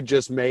it would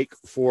just make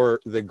for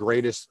the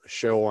greatest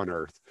show on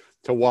earth.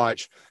 to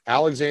watch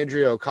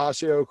Alexandria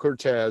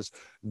Ocasio-Cortez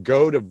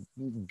go to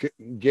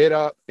get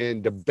up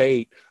and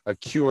debate a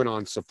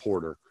QAnon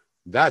supporter.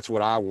 That's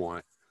what I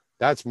want.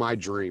 That's my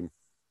dream.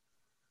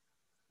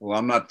 Well,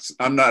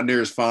 I'm not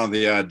near as fond of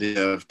the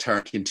idea of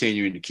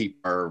continuing to keep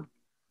our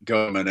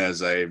government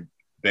as a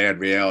bad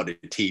reality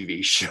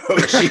TV show.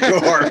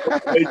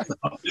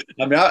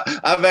 I mean,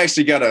 I've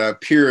actually got to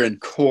appear in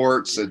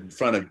courts in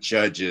front of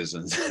judges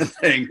and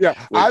things. Yeah,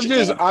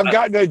 I've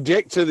gotten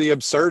addicted to the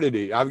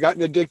absurdity. I've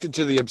gotten addicted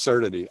to the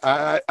absurdity.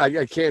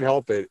 I can't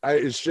help it.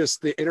 It's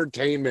just the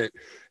entertainment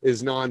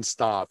is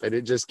nonstop, and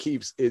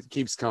it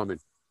keeps coming.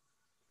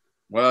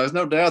 Well, there's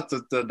no doubt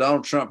that the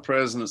Donald Trump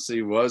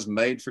presidency was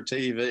made for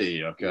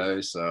TV.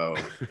 Okay, so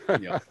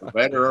for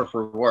better or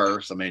for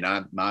worse. I mean,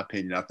 my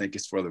opinion, I think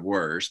it's for the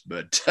worst.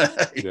 But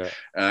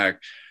I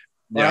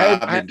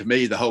mean, to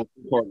me, the whole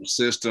court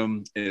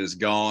system is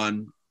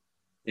gone.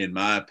 In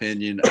my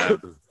opinion, I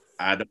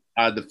don't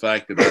hide the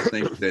fact that I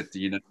think that the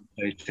United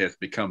States has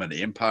become an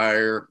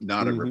empire,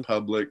 not a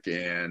republic,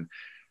 and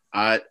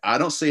I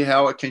don't see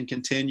how it can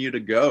continue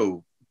to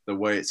go the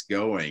way it's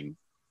going.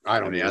 I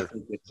think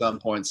at some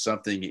point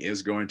something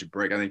is going to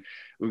break. I think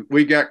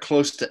we got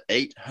close to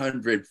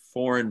 800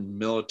 foreign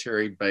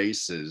military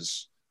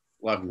bases.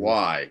 Like,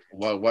 why?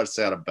 What's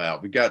that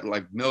about? We got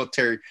like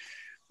military.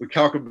 We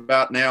talk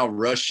about now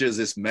Russia is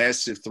this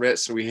massive threat,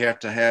 so we have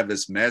to have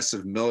this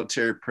massive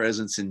military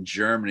presence in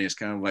Germany. It's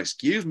kind of like,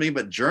 excuse me,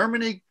 but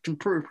Germany could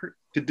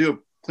do a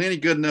plenty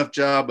good enough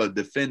job of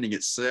defending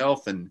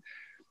itself. And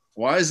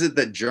why is it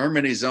that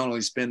Germany's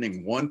only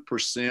spending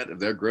 1% of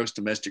their gross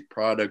domestic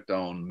product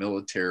on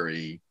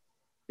military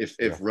if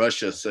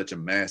Russia is such a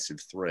massive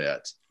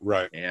threat?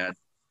 Right. And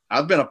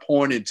I've been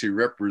appointed to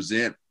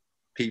represent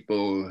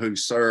people who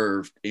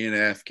served in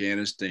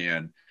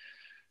Afghanistan,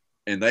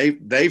 and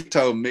they've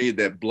told me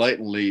that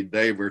blatantly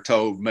they were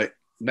told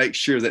make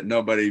sure that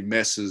nobody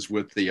messes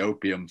with the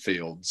opium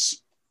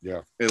fields.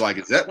 Yeah. They're like,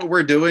 is that what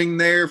we're doing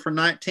there for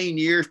 19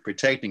 years,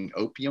 protecting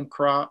opium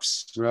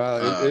crops?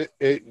 I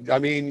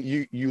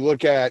mean, you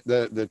look at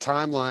the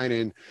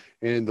timeline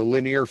in the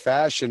linear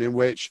fashion in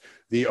which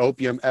the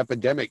opium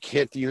epidemic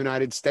hit the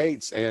United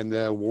States and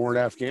the war in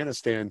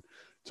Afghanistan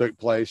took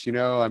place.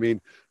 I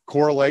mean,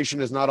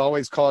 correlation is not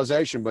always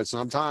causation, but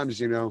sometimes,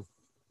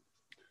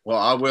 Well,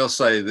 I will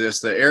say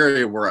this, the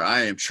area where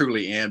I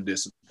truly am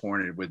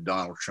disappointed with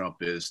Donald Trump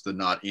is the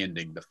not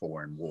ending the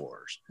foreign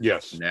wars.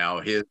 Yes. Now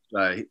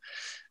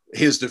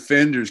his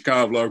defenders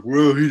kind of like,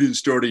 well, he didn't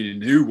start any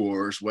new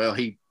wars. Well,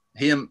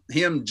 him,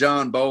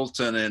 John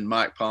Bolton and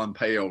Mike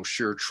Pompeo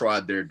sure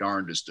tried their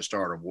darndest to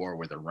start a war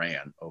with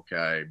Iran.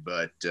 Okay.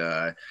 But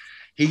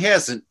he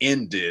hasn't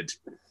ended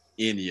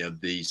any of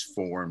these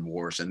foreign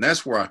wars. And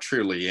that's where I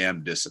truly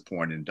am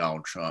disappointed in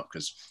Donald Trump,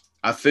 because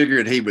I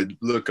figured he would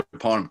look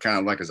upon him kind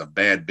of like as a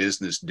bad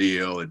business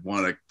deal and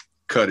want to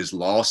cut his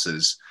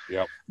losses.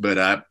 Yep. But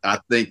I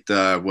think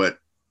what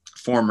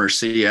former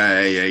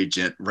CIA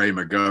agent Ray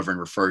McGovern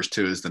refers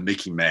to as the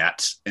Mickey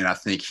Mouse, and I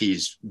think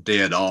he's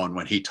dead on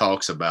when he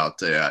talks about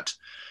that.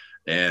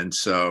 And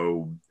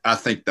so I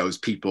think those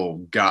people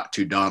got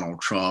to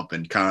Donald Trump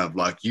and kind of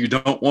like, you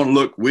don't want to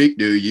look weak,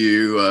 do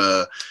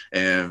you?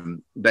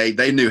 And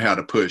they knew how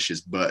to push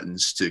his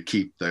buttons to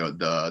keep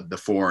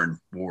the foreign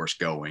wars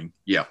going.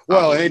 Yeah.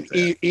 Well, and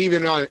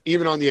even on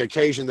the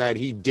occasion that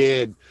he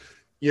did,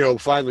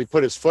 finally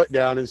put his foot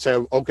down and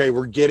said, okay,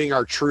 we're getting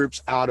our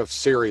troops out of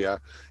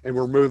Syria and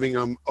we're moving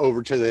them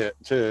over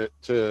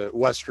to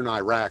Western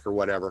Iraq or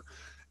whatever.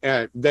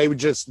 And they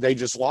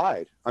just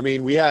lied. I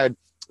mean, we had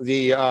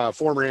the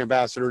former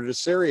ambassador to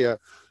Syria,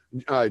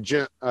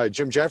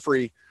 Jim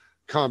Jeffrey,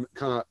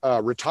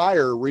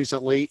 retire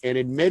recently and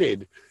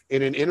admitted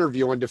in an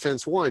interview on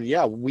Defense One,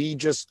 we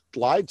just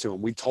lied to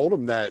him. We told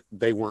him that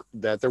there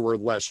were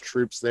less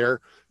troops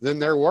there than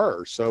there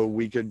were, so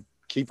we could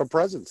keep a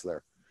presence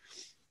there.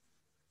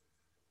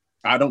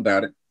 I don't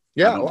doubt it.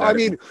 Yeah, I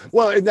mean,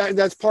 well,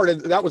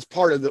 that was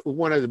part of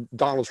one of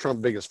Donald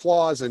Trump's biggest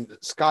flaws, and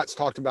Scott's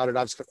talked about it.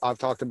 I've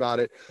talked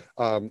about it.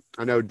 I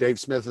know Dave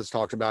Smith has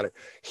talked about it.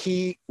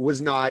 He was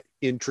not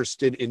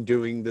interested in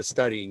doing the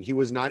studying. He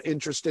was not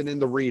interested in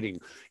the reading.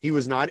 He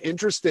was not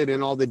interested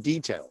in all the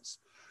details,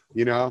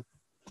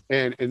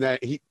 and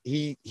that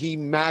he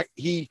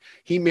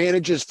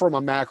manages from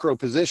a macro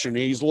position.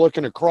 He's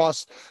looking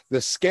across the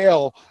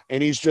scale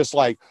and he's just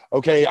like,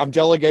 okay, I'm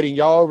delegating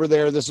y'all over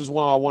there. This is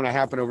what I want to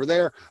happen over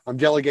there. I'm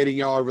delegating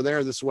y'all over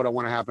there. This is what I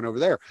want to happen over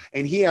there.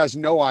 And he has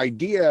no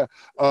idea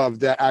of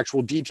the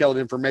actual detailed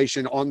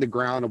information on the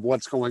ground of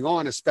what's going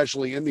on,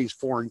 especially in these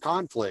foreign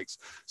conflicts.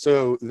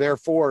 So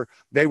therefore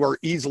they were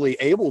easily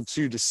able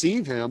to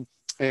deceive him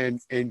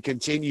and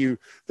continue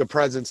the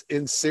presence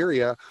in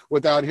Syria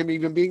without him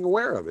even being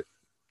aware of it.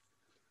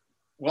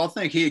 Well, I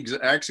think he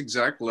acts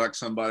exactly like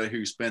somebody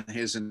who spent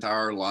his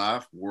entire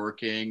life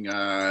working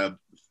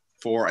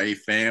for a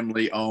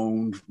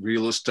family-owned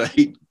real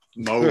estate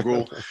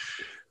mogul.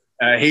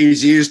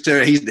 He's used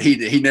to,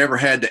 he never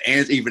had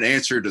to even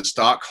answer to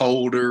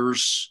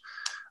stockholders.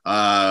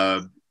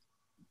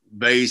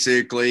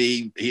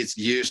 basically he's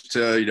used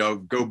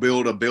to, go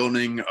build a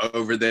building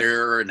over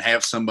there and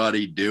have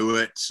somebody do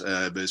it.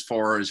 But as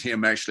far as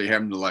him actually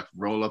having to like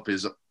roll up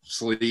his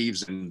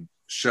sleeves and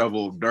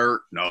shovel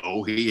dirt,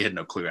 no, he had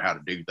no clue how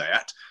to do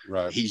that.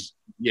 Right.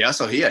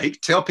 So he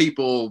could tell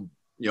people,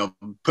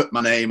 put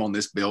my name on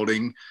this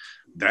building.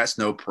 That's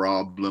no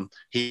problem.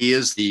 He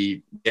is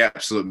the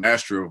absolute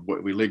master of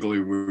what we legally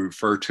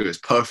refer to as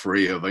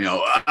puffery of,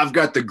 I've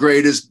got the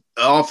greatest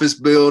office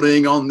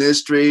building on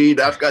this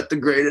street. I've got the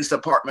greatest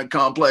apartment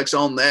complex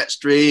on that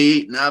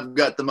street. And I've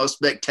got the most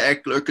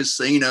spectacular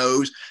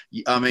casinos.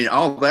 I mean,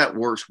 all that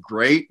works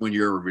great when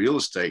you're a real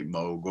estate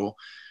mogul.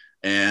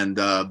 And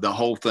the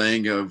whole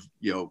thing of,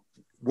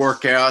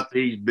 work out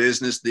these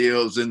business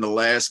deals in the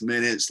last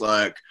minutes,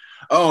 like,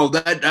 oh,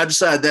 I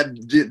decided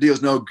that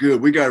deal's no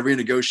good. We got to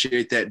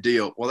renegotiate that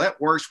deal. Well,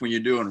 that works when you're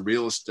doing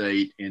real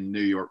estate in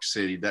New York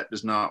City. That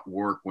does not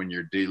work when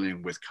you're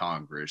dealing with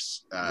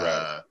Congress.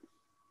 Right.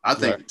 I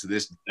think to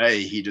this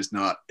day, he does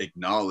not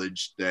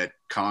acknowledge that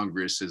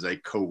Congress is a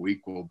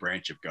co-equal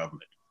branch of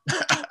government.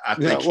 I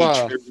think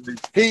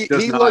he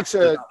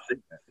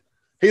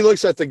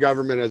looks at the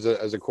government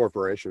as a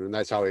corporation, and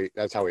that's how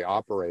he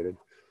operated.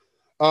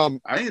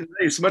 I didn't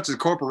think as much as a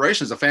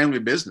corporation as a family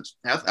business.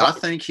 I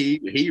think he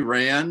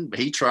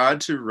tried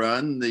to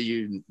run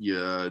the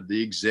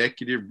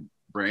executive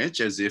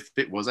branch as if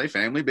it was a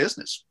family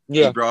business.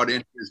 Yeah. He brought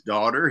in his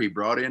daughter, he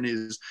brought in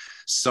his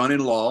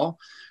son-in-law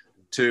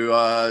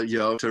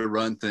to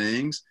run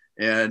things.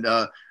 And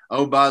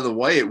oh, by the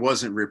way, it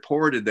wasn't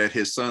reported that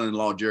his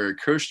son-in-law, Jared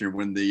Kushner,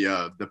 when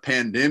the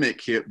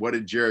pandemic hit, what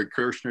did Jared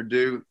Kushner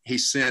do? He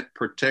sent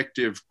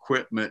protective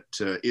equipment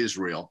to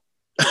Israel.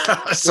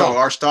 So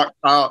our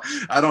stockpile,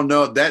 I don't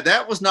know,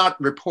 that was not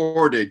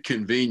reported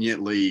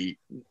conveniently,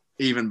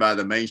 even by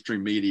the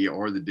mainstream media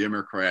or the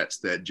Democrats,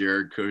 that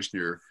Jared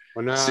Kushner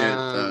sent.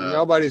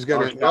 Nobody's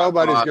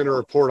gonna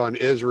report on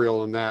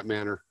Israel in that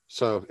manner.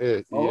 So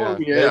they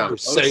were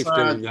safe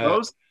doing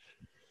that.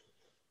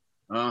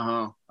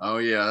 Oh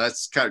yeah,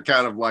 that's kind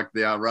of like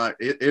the ironic.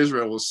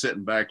 Israel was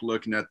sitting back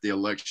looking at the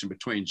election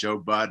between Joe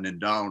Biden and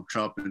Donald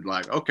Trump, and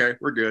like, okay,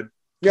 we're good.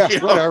 Yeah,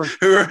 whatever.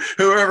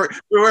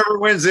 Whoever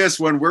wins this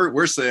one,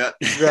 we're set.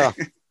 Yeah,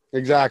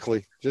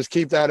 exactly. Just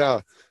keep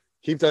the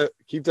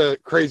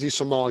crazy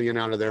Somalian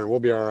out of there, and we'll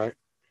be all right.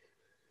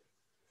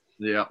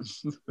 Yeah.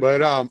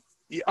 But all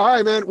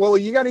right, man. Well,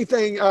 you got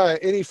anything?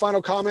 Any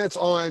final comments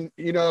on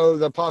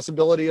the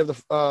possibility of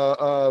the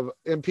of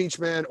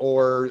impeachment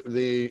or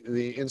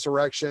the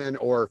insurrection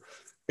or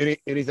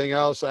anything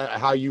else?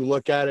 How you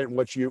look at it and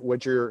what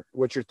you're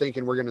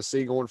thinking we're going to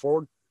see going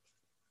forward?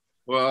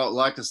 Well,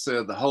 like I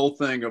said, the whole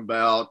thing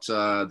about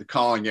the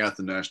calling out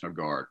the National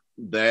Guard,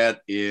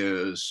 that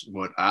is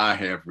what I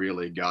have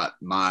really got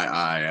my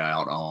eye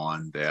out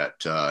on, that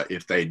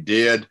if they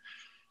did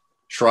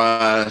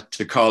try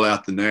to call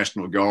out the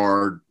National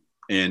Guard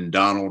and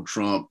Donald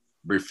Trump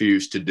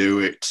refused to do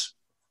it,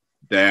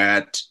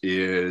 that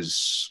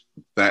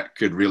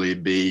could really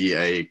be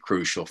a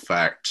crucial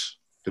fact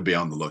to be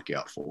on the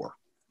lookout for.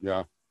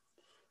 Yeah.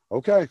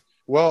 Okay.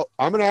 Well,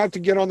 I'm going to have to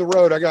get on the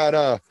road. I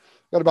got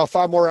about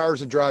 5 more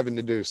hours of driving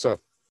to do. So.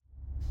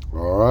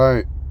 All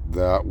right.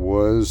 That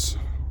was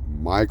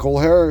Michael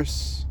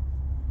Harris.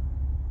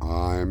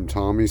 I'm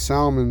Tommy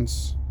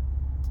Salmons.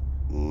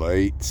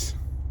 Late.